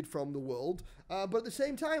segmented from the world. But at the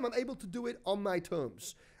same time, I'm able to do it on my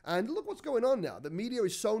terms. And look what's going on now. The media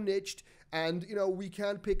is so niched, and, we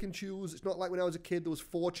can't pick and choose. It's not like when I was a kid, there was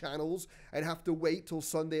 4 channels. I'd have to wait till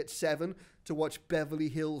Sunday at 7 to watch Beverly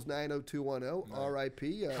Hills 90210,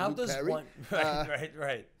 R.I.P. How Luke does Perry, one...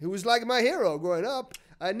 Right. who was like my hero growing up.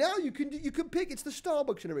 Now you can pick. It's the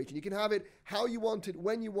Starbucks generation. You can have it how you want it,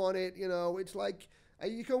 when you want it. It's like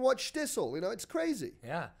you can watch Shtisel. It's crazy.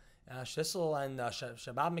 Yeah. Shtisel and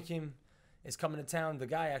Shabbat Mekim is coming to town. The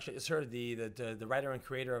guy actually just heard the writer and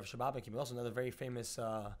creator of Shabbat Mekim, also another very famous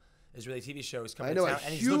Israeli TV show, is coming to town. I know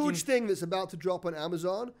a huge thing that's about to drop on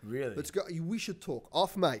Amazon. Really? We should talk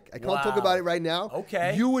off mic. I can't talk about it right now.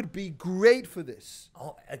 Okay. You would be great for this.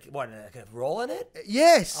 Oh, what? Like a role in it?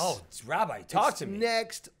 Yes. Oh, it's Rabbi. Talk to me.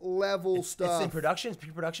 Next level stuff. It's in production. It's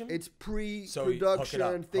pre-production. It's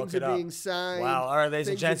pre-production. Things are being signed. Wow. All right, ladies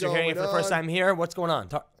and gents, you're hearing it for the first time here. What's going on?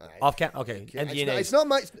 Off cam. Okay. It's not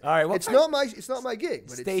my. All right. It's not my gig.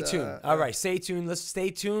 But stay tuned. All right. Stay tuned. Let's stay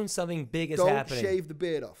tuned. Something big is happening. Don't shave the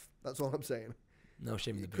beard off. That's all I'm saying. No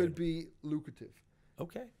shaming the beard. It could be lucrative.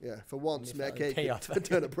 Okay. Yeah, for once, Matt Cake could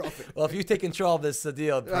turn a profit. Well, if you take control of this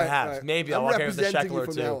deal, perhaps, right. maybe I'll walk away with a shekel or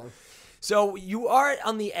two. So you are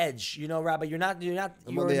on the edge, Rabbi. You're not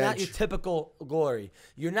your typical glory.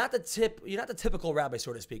 You're not the typical rabbi,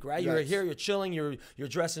 so to speak, right? You're here, you're chilling, you're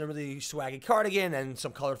dressed in a really swaggy cardigan and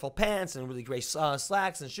some colorful pants and really great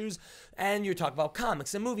slacks and shoes, and you're talking about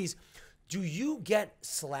comics and movies. Do you get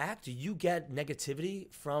slack? Do you get negativity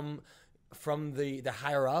from the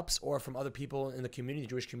higher ups or from other people in the community, the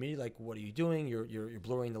Jewish community? Like, what are you doing? You're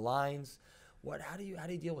blurring the lines. How do you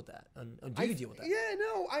deal with that? And do you deal with that? Yeah,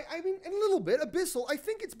 no, I mean, a little bit, abyssal. I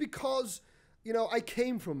think it's because, I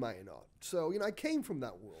came from Mayanot. So, I came from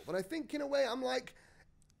that world. And I think, in a way, I'm like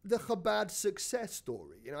the Chabad success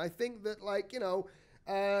story. I think that,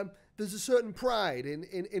 there's a certain pride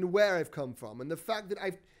in where I've come from. And the fact that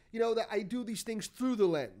that I do these things through the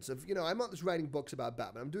lens of, I'm not just writing books about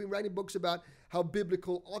Batman. I'm writing books about how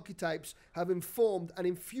biblical archetypes have informed and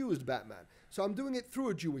infused Batman. So I'm doing it through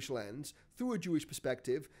a Jewish lens, through a Jewish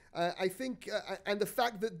perspective. I think, and the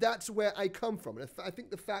fact that that's where I come from. And I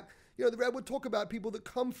think the fact, the Rebbe would talk about people that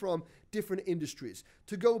come from different industries.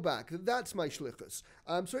 To go back, that's my shlichus.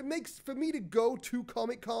 So it makes, for me to go to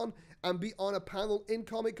Comic-Con and be on a panel in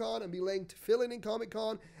Comic-Con and be laying tefillin in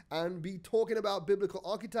Comic-Con and be talking about biblical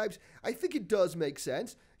archetypes, I think it does make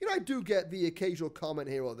sense. I do get the occasional comment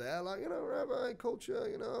here or there, like, rabbi culture,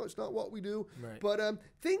 it's not what we do. Right. But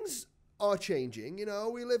things are changing.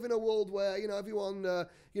 We live in a world where, everyone, the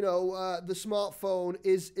smartphone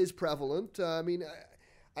is prevalent.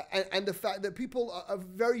 And the fact that people are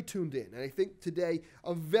very tuned in, and I think today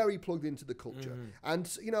are very plugged into the culture. Mm-hmm. And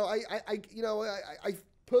I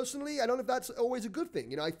personally, I don't know if that's always a good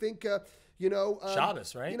thing. I think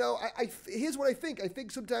Shabbos, right? Here's what I think. I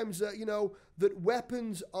think sometimes, that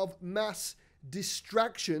weapons of mass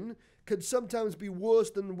distraction can sometimes be worse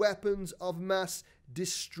than weapons of mass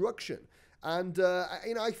destruction. And,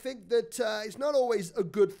 I think that it's not always a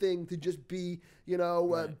good thing to just be,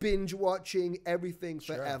 binge watching everything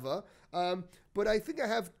forever. But I think I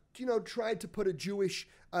have, tried to put a Jewish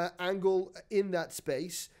angle in that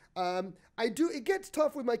space. It gets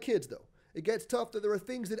tough with my kids, though. It gets tough that there are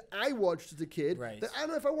things that I watched as a kid that I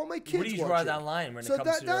don't know if I want my kids watching. Where do you draw that line when it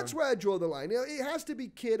comes to that's where I draw the line. It has to be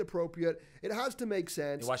kid appropriate. It has to make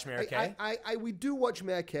sense. You watch Meir K? We do watch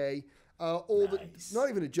Meir K. Not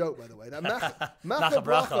even a joke, by the way. That Macha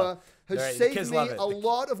Bracha has saved me a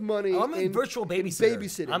lot of money in virtual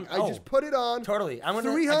babysitting. I just put it on. Totally. I'm gonna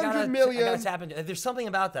 300 million. I gotta tap into. There's something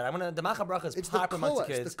about that. The Macha Bracha is popular amongst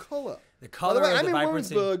kids. It's the color. The color. By the way, I'm in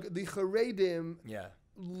vibrancy. Warrensburg. The Haredim.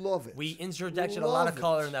 Love it. We interjected a lot of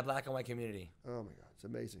color in that black and white community. Oh my God, it's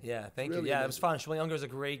amazing. Yeah, thank you. Yeah, it was fun. Shmuel Younger is a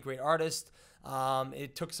great artist.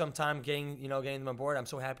 It took some time getting them on board. I'm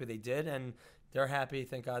so happy they did, and they're happy.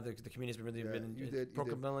 Thank God the community's broke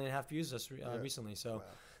 1.5 million views recently. So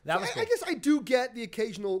that was cool. I guess I do get the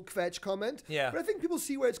occasional kvetch comment. Yeah. But I think people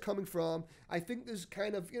see where it's coming from. I think there's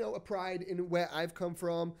kind of a pride in where I've come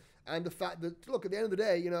from. And the fact that, look, at the end of the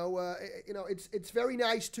day, it's very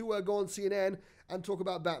nice to go on CNN and talk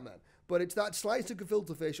about Batman. But it's that slice of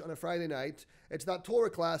gefilte fish on a Friday night. It's that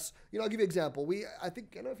Torah class. I'll give you an example. I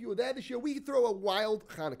don't know if you were there this year. We throw a wild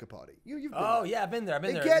Hanukkah party. You've been there. Yeah, I've been there.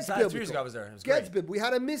 It gets biblical. 3 years ago I was there. It was great. We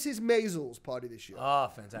had a Mrs. Maisels party this year. Oh,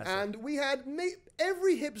 fantastic. And we had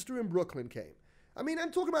every hipster in Brooklyn came. I mean,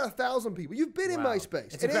 I'm talking about 1,000 people. You've been in my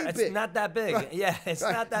space. It ain't big. It's not that big. Right. Yeah, it's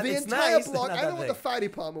not that big. The entire block. I don't know what the fire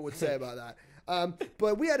department would say about that.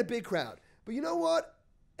 But we had a big crowd. But you know what?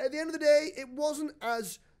 At the end of the day, it wasn't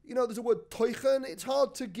as... there's a word teuchen. It's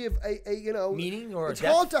hard to give a meaning or it's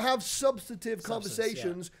hard to have substantive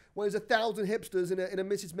conversations when there's 1,000 hipsters in a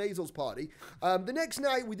Mrs. Maisels party. The next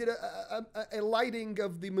night we did a lighting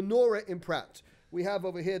of the menorah in Pratt. We have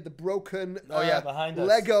over here the broken behind us.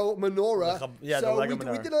 Lego menorah. The Lego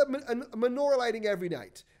menorah. We did a menorah lighting every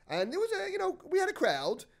night, and there was we had a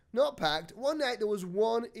crowd, not packed. One night there was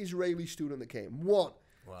one Israeli student that came. One.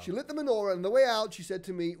 Wow. She lit the menorah, and on the way out she said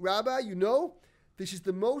to me, "Rabbi, this is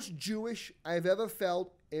the most Jewish I've ever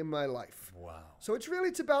felt in my life." Wow. So it's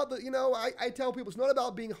about I tell people it's not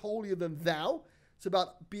about being holier than thou. It's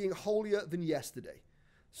about being holier than yesterday.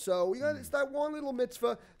 So, it's that one little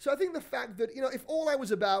mitzvah. So I think the fact that, if all I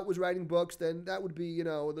was about was writing books, then that would be,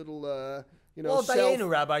 a little, well, Dayenu,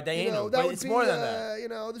 Rabbi, Dayenu, but it's more than that.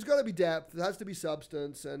 There's got to be depth. There has to be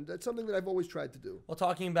substance, and that's something that I've always tried to do. Well,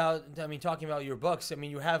 talking about your books,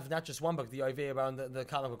 you have not just one book, the Oy Vey about the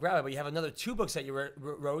comic book Rabbi, but you have another 2 books that you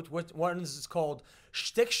wrote. One is called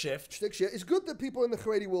Shtick Shift. Shtick Shift. It's good that people in the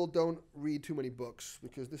Haredi world don't read too many books,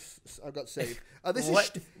 because I got saved. This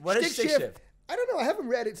what is Shtick Shift? I don't know. I haven't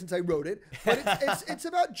read it since I wrote it, but it's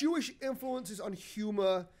about Jewish influences on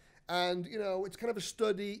humor, and it's kind of a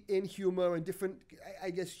study in humor and different,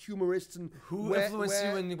 I guess, humorists and who influenced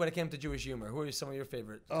you when it came to Jewish humor. Who are some of your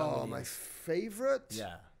favorite? Oh, my favorite?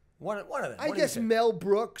 Yeah, one of them. I guess Mel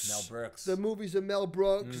Brooks. Mel Brooks. The movies of Mel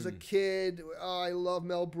Brooks as a kid. Oh, I love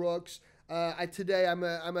Mel Brooks. Today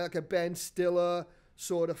I'm like a Ben Stiller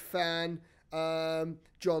sort of fan.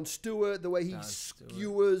 Jon Stewart, the way he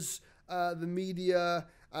skewers the media,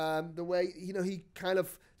 the way he kind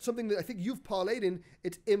of something that I think you've parlayed in.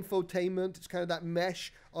 It's infotainment. It's kind of that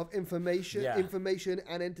mesh of information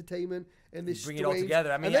and entertainment in this. Bring it all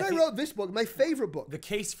together. And then I wrote this book, my favorite book. The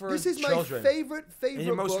Case for This is Children. my favorite and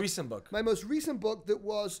your most recent book. My most recent book that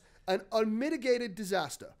was an unmitigated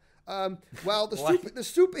disaster. While the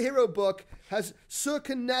superhero book has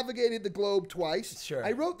circumnavigated the globe twice. Sure.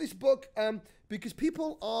 I wrote this book because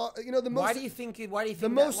people are, the most. Why do you think the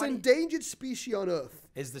most endangered species on Earth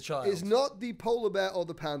is the child? Is not the polar bear or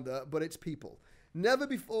the panda, but it's people. Never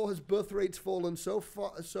before has birth rates fallen so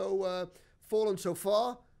far, so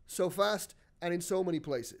fast, and in so many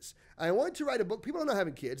places. And I wanted to write a book. People are not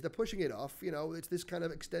having kids; they're pushing it off. It's this kind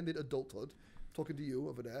of extended adulthood. Talking to you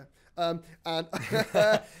over there. So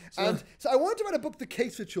I wanted to write a book, The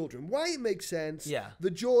Case for Children. Why it makes sense. Yeah. The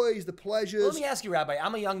joys, the pleasures. Let me ask you, Rabbi.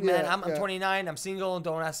 I'm a young man. I'm 29. I'm single. And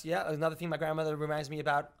don't ask. Yeah. Another thing my grandmother reminds me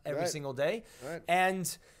about every single day. Right.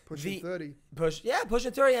 And Pushing 30.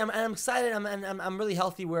 Pushing 30. I'm excited. I'm really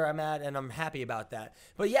healthy where I'm at, and I'm happy about that.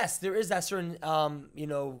 But yes, there is that certain,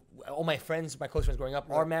 all my friends, my close friends growing up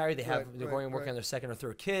are married. They're going and working on their second or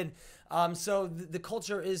third kid. So the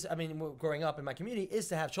culture is, growing up in my community is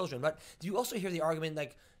to have children. But do you also hear the argument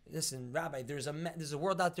like, listen, Rabbi, there's a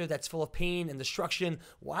world out there that's full of pain and destruction.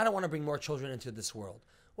 Well, I don't want to bring more children into this world.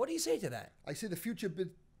 What do you say to that? I say the future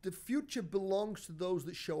belongs to those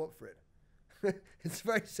that show up for it. It's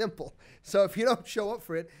very simple. So if you don't show up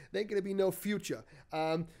for it, there ain't going to be no future.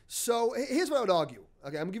 So here's what I would argue.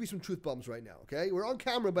 Okay, I'm going to give you some truth bombs right now. Okay, we're on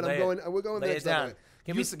camera, but we're going the next level.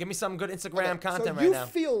 Give me some good Instagram content right now. So you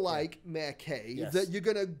feel like, Meir K, that you're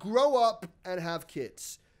going to grow up and have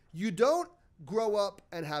kids. You don't grow up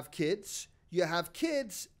and have kids. You have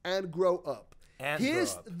kids and grow up.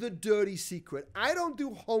 Here's the dirty secret. I don't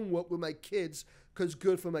do homework with my kids because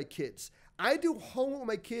good for my kids. I do homework with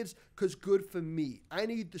my kids because good for me. I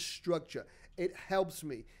need the structure. It helps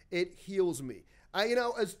me. It heals me.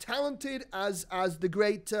 As talented as the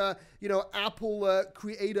great, Apple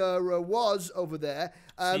creator was over there.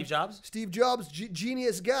 Steve Jobs,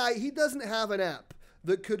 genius guy. He doesn't have an app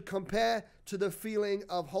that could compare to the feeling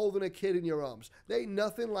of holding a kid in your arms. There ain't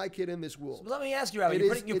nothing like it in this world. So let me ask you, Rabbi.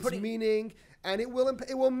 It's meaning, and it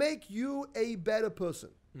will make you a better person.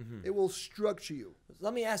 Mm-hmm. It will structure you.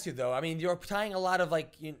 Let me ask you though. You're tying a lot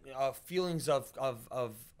of feelings of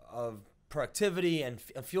productivity and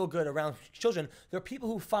feel good around children. There are people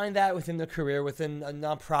who find that within their career, within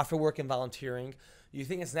nonprofit work and volunteering. You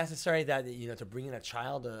think it's necessary that to bring in a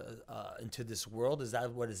child into this world? Is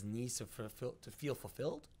that what is needs to feel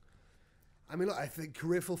fulfilled? Look, I think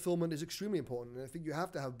career fulfillment is extremely important, and I think you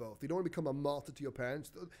have to have both. You don't want to become a martyr to your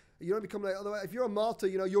parents. You don't become otherwise. If you're a martyr,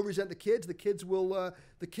 you'll resent the kids. The kids will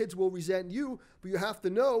resent you. But you have to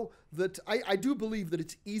know that I do believe that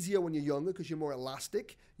it's easier when you're younger because you're more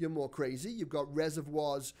elastic, you're more crazy. You've got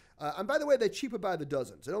reservoirs, and by the way, they're cheaper by the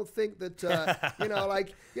dozens. I don't think that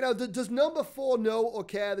does number 4 know or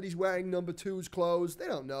care that he's wearing number 2's clothes? They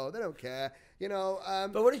don't know. They don't care.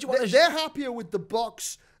 But what did you want? They're happier with the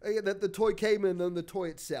box that the toy came in than the toy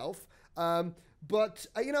itself. But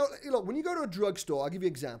look, when you go to a drugstore, I'll give you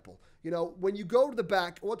an example. When you go to the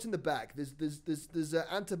back, what's in the back? There's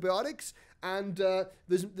antibiotics, and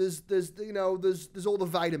there's all the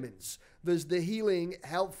vitamins. There's the healing,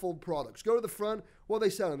 helpful products. Go to the front. What are they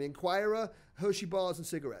selling? The Inquirer, Hershey bars, and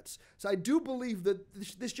cigarettes. So I do believe that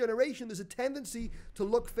this generation, there's a tendency to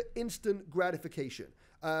look for instant gratification.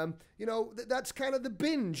 That's kind of the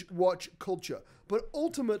binge watch culture. But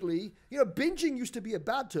ultimately, binging used to be a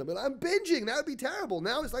bad term. I'm binging. That would be terrible.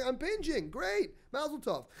 Now it's like, I'm binging. Great. Mazel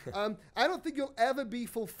tov. I don't think you'll ever be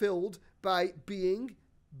fulfilled by being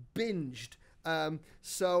binged.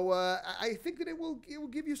 So I think that it will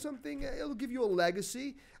give you something. It'll give you a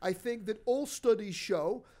legacy. I think that all studies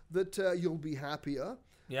show that you'll be happier.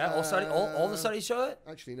 Yeah, all the studies show it?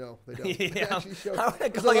 Actually, no, they don't. I'm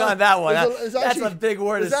going to on that one. That's a big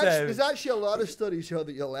word to say. There's actually a lot of studies show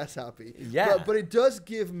that you're less happy. Yeah. But it does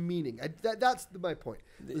give meaning. That's my point.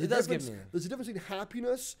 It does give meaning. There's a difference between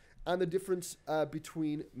happiness and the difference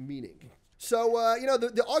between meaning. So,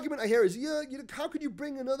 the argument I hear is, how could you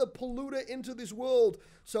bring another polluter into this world?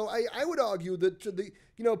 So I would argue that the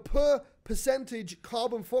per percentage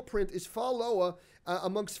carbon footprint is far lower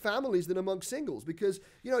amongst families than amongst singles, because,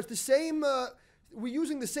 it's the same, we're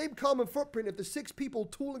using the same carbon footprint if there's 6 people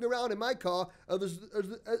tooling around in my car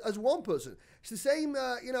as one person. It's the same,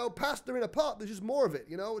 pasta in a pot, there's just more of it,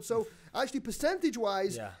 So actually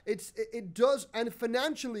percentage-wise, it does, and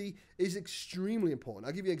financially is extremely important.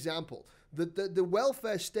 I'll give you an example. The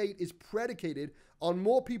welfare state is predicated on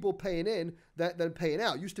more people paying in than paying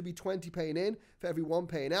out. It used to be 20 paying in for every 1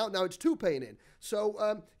 paying out. Now it's 2 paying in.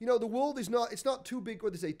 So, the world is not too big,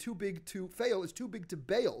 what they say, too big to fail. It's too big to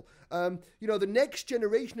bail. The next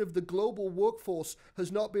generation of the global workforce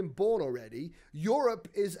has not been born already. Europe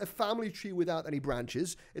is a family tree without any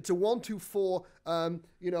branches. It's a 1-2-4,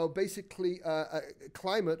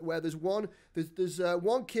 climate where there's one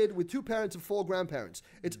kid with 2 parents and 4 grandparents.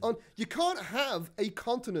 You can't have a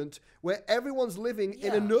continent where everyone's living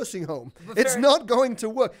in a nursing home. It's not going to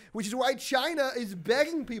work, which is why China is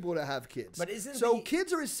begging people to have kids. But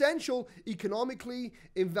kids are essential economically,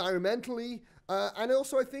 environmentally, and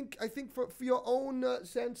also I think for your own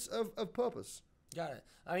sense of purpose. Got it.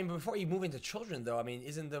 Before you move into children, though,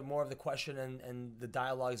 isn't there more of the question and the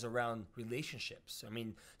dialogues around relationships?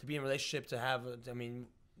 To be in a relationship, to have,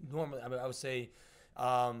 normally, I would say,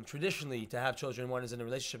 traditionally, to have children, one is in a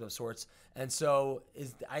relationship of sorts. And so,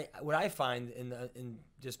 what I find in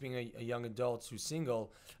just being a young adult who's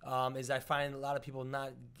single, is I find a lot of people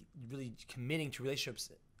not really committing to relationships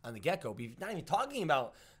on the get-go. Not even talking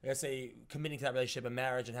about, let's say, committing to that relationship and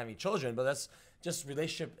marriage and having children, but that's just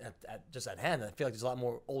relationship at hand. I feel like there's a lot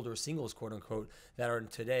more older singles, quote unquote, that are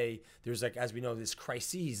today. There's like, as we know, this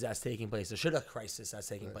crises that's taking place. There should a crisis that's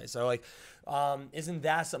taking place. So like, isn't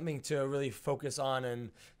that something to really focus on, and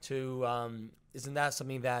to isn't that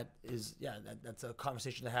something that is that's a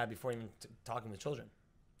conversation to have before even talking with children?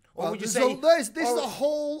 Or would you say this is a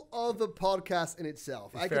whole other podcast in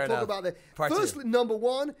itself? I can talk about that. Firstly, number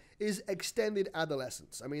one is extended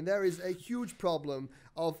adolescence. I mean, there is a huge problem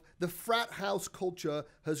of the frat house culture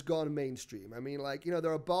has gone mainstream. I mean, like,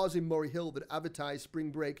 there are bars in Murray Hill that advertise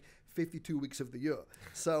spring break 52 weeks of the year.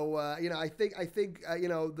 So, I think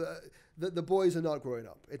the boys are not growing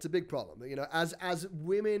up. It's a big problem. As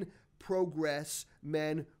women progress,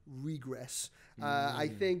 men regress. I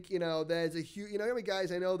think, there's a huge, how many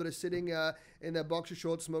guys I know that are sitting in their boxer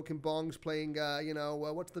shorts, smoking bongs, playing,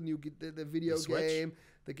 what's the new, the video game?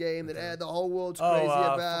 The game that the whole world's crazy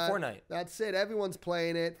about. Fortnite. That's it. Everyone's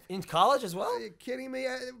playing it. In college as well? Are you kidding me?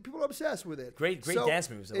 People are obsessed with it. Great dance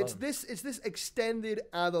moves. It's this extended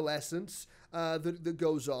adolescence that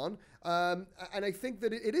goes on. And I think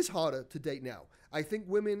that it is harder to date now. I think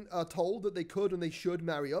women are told that they could and they should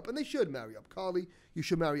marry up, and they should marry up. Carly, you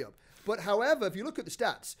should marry up. But however, if you look at the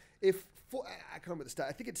stats, I can't remember the stat,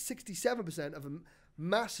 I think it's 67% of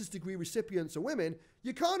master's degree recipients are women.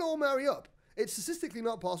 You can't all marry up. It's statistically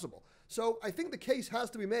not possible. So I think the case has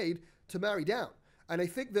to be made to marry down. And I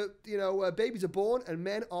think that, babies are born and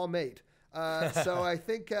men are made. So I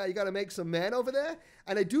think you got to make some men over there.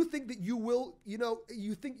 And I do think that you will,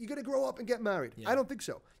 you think you're going to grow up and get married. Yeah. I don't think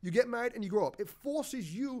so. You get married and you grow up. It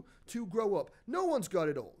forces you to grow up. No one's got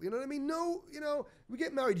it all. You know what I mean? No, we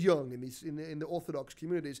get married young in the Orthodox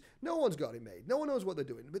communities. No one's got it made. No one knows what they're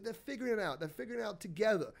doing, but they're figuring it out. They're figuring it out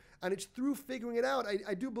together. And it's through figuring it out,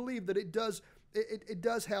 I do believe that it does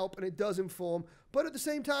help and it does inform. But at the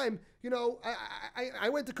same time, I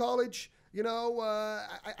went to college.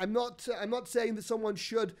 I'm not saying that someone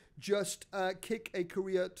should just kick a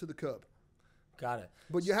career to the curb. Got it.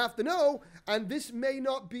 But you have to know, and this may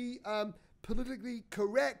not be politically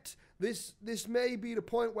correct. This may be the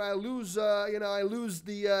point where I lose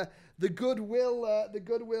the goodwill of the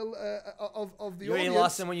audience. You ain't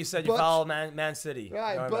lost him when you said you follow Man City.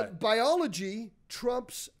 Right, but biology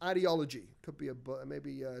trumps ideology. Could be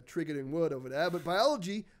maybe a triggered word over there, but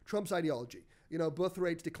biology trumps ideology. Birth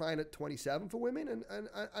rates decline at 27 for women,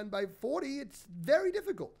 and by 40, it's very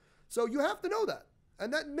difficult. So you have to know that.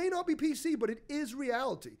 And that may not be PC, but it is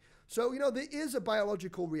reality. So, there is a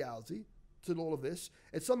biological reality to all of this.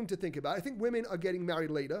 It's something to think about. I think women are getting married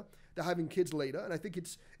later. They're having kids later. And I think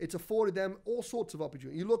it's afforded them all sorts of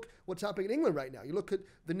opportunity. You look what's happening in England right now. You look at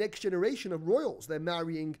the next generation of royals. They're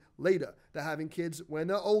marrying later. They're having kids when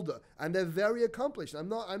they're older. And they're very accomplished. I'm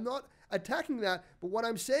not attacking that. But what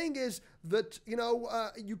I'm saying is that,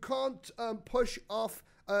 you can't push off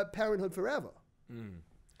parenthood forever. Mm.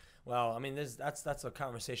 Well, I mean, that's a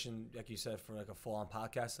conversation, like you said, for like a full-on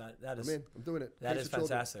podcast. That is, I'm doing it. That is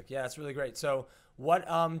fantastic. Yeah, it's really great. So, what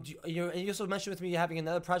you also mentioned with me having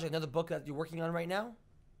another project, another book that you're working on right now.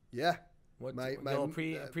 Yeah. What little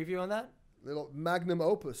preview on that? Little magnum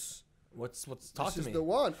opus. What's talk this to me? This is the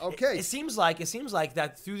one. Okay. It seems like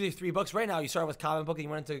that through the 3 books right now. You started with comic book, and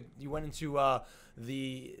you went into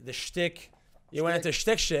the shtick. You went into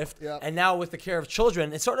shtick shift, and now with the care of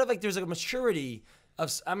children, it's sort of like there's like a maturity.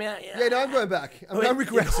 I'm going back. I'm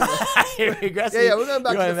regressing. You're regressing? Yeah, we're going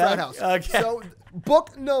back to the frat house. Okay. So,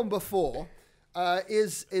 book number 4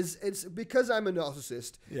 is because I'm a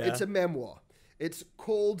narcissist. Yeah. It's a memoir. It's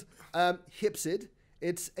called Hippiest.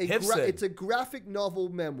 It's a graphic novel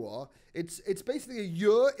memoir. It's basically a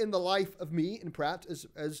year in the life of me in Pratt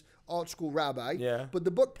as art school rabbi. Yeah. But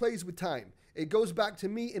the book plays with time. It goes back to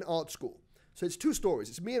me in art school. So it's 2 stories.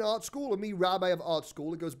 It's me in art school and me rabbi of art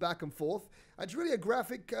school. It goes back and forth. It's really a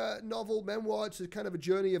graphic novel memoir. It's a kind of a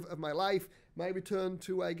journey of my life, my return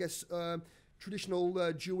to, I guess,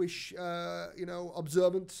 traditional Jewish,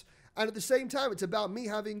 observance. And at the same time, it's about me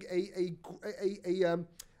having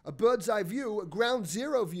a bird's eye view, a ground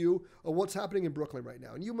zero view of what's happening in Brooklyn right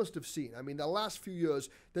now. And you must have seen, I mean, the last few years,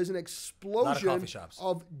 there's an explosion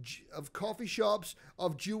of coffee shops,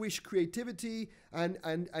 of Jewish creativity and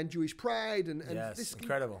Jewish pride. And yes, this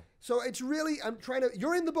incredible. So it's really,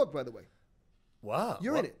 you're in the book, by the way. Wow.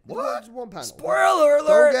 You're in it. What? It's one panel. Spoiler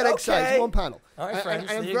alert. Don't get excited. It's one panel. All right, friends.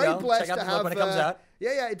 And I'm very blessed to have. When it comes out.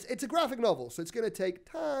 Yeah. It's a graphic novel, so it's going to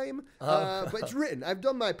take time. But it's written. I've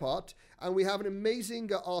done my part. And we have an amazing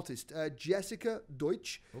artist, Jessica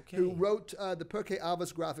Deutsch, who wrote the Pirkei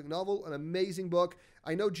Avos graphic novel, an amazing book.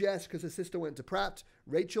 I know Jess because her sister went to Pratt.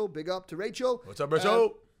 Rachel, big up to Rachel. What's up,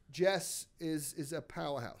 Rachel? Jess is a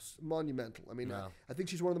powerhouse, monumental. I mean, Wow. I think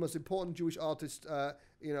she's one of the most important Jewish artists,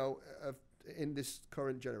 in this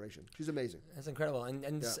current generation. She's amazing. That's incredible. And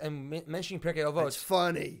mentioning Pirkei Avot. It's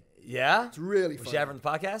funny. Yeah? It's really Was funny. she ever on the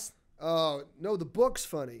podcast? Oh, no, the book's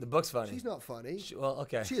funny. The book's funny. She's not funny. Well,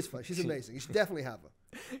 okay. She is funny. She's amazing. You should definitely have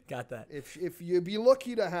her. Got that. If you'd be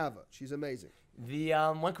lucky to have her, she's amazing. The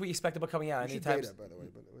when can we expect the book coming out? You should Anytime? date her, by the way.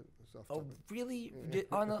 But it's off Oh, topic. really?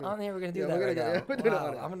 On here, we're gonna do Yeah, that we're right gonna now. go- yeah, we're doing it Wow,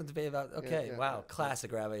 right now. I'm gonna debate about. Okay, yeah, wow, yeah.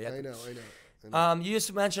 classic, Rabbi. I know. You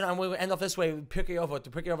just mentioned. I'm going to end off this way. Pirkei Avot. The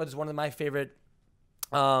Pirkei Avot is one of my favorite.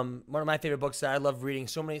 One of my favorite books that I love reading.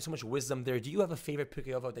 So much wisdom there. Do you have a favorite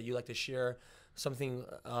Pirkei Avot that you like to share? Something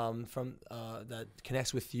from that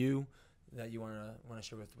connects with you that you want to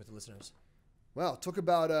share with the listeners. Well, talk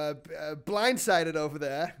about blindsided over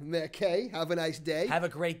there. Okay, have a nice day. Have a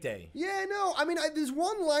great day. Yeah, no, I mean, there's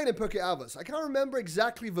one line in Pirkei Avos. I can't remember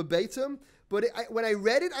exactly verbatim, but when I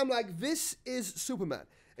read it, I'm like, this is Superman.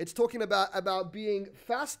 It's talking about being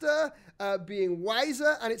faster, being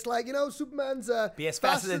wiser, and it's like, Superman's Be as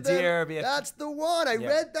fast as a deer. That's the one. I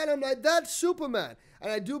read that, I'm like, that's Superman. And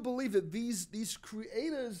I do believe that these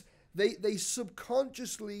creators, they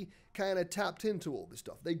subconsciously kind of tapped into all this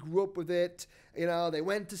stuff. They grew up with it, they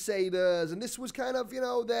went to Seders, and this was kind of,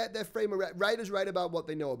 their frame of writers write about what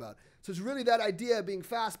they know about. So it's really that idea of being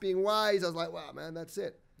fast, being wise. I was like, wow, man, that's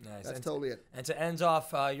it. Nice. That's totally it. And to end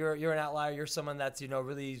off, you're an outlier. You're someone that's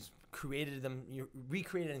really created them. You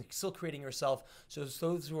recreated and still creating yourself. So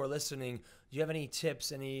those who are listening, do you have any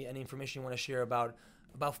tips, any information you want to share about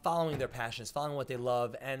following their passions, following what they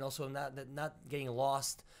love, and also not getting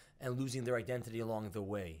lost and losing their identity along the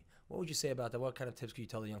way? What would you say about that? What kind of tips could you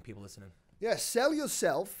tell the young people listening? Yeah, sell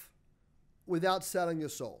yourself without selling your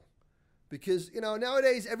soul. Because,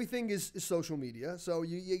 nowadays everything is social media. So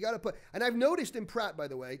you got to put... And I've noticed in Pratt, by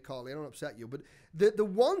the way, Carly, I don't upset you, but the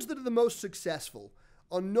ones that are the most successful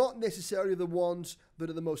are not necessarily the ones that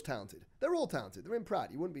are the most talented. They're all talented. They're in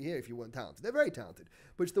Pratt. You wouldn't be here if you weren't talented. They're very talented.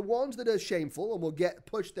 But it's the ones that are shameful and will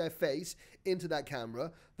push their face into that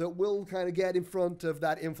camera, that will kind of get in front of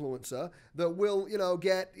that influencer, that will,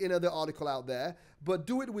 get, the article out there, but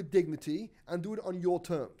do it with dignity and do it on your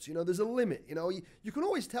terms. There's a limit. You can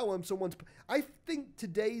always tell when someone's... I think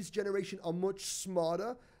today's generation are much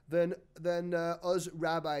smarter than us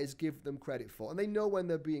rabbis give them credit for. And they know when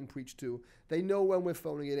they're being preached to. They know when we're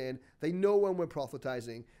phoning it in. They know when we're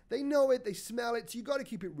prophetizing. They know it. They smell it. So you got to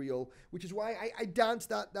keep it real, which is why I dance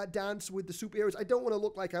that dance with the superheroes. I don't want to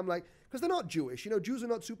look like I'm like, because they're not Jewish. Jews are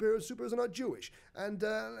not superheroes. Superheroes are not Jewish. And,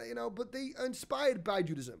 but they are inspired by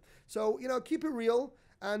Judaism. So, keep it real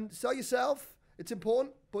and sell yourself. It's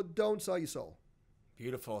important, but don't sell your soul.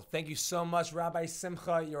 Beautiful. Thank you so much, Rabbi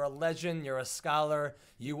Simcha. You're a legend. You're a scholar.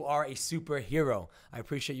 You are a superhero. I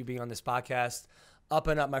appreciate you being on this podcast. Up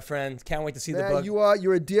and up, my friend. Can't wait to see the book.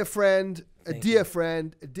 You're a dear friend, a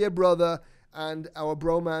dear brother, and our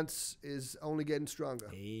bromance is only getting stronger.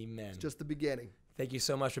 Amen. It's just the beginning. Thank you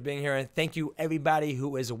so much for being here, and thank you everybody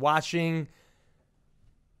who is watching.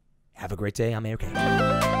 Have a great day. I'm Meir.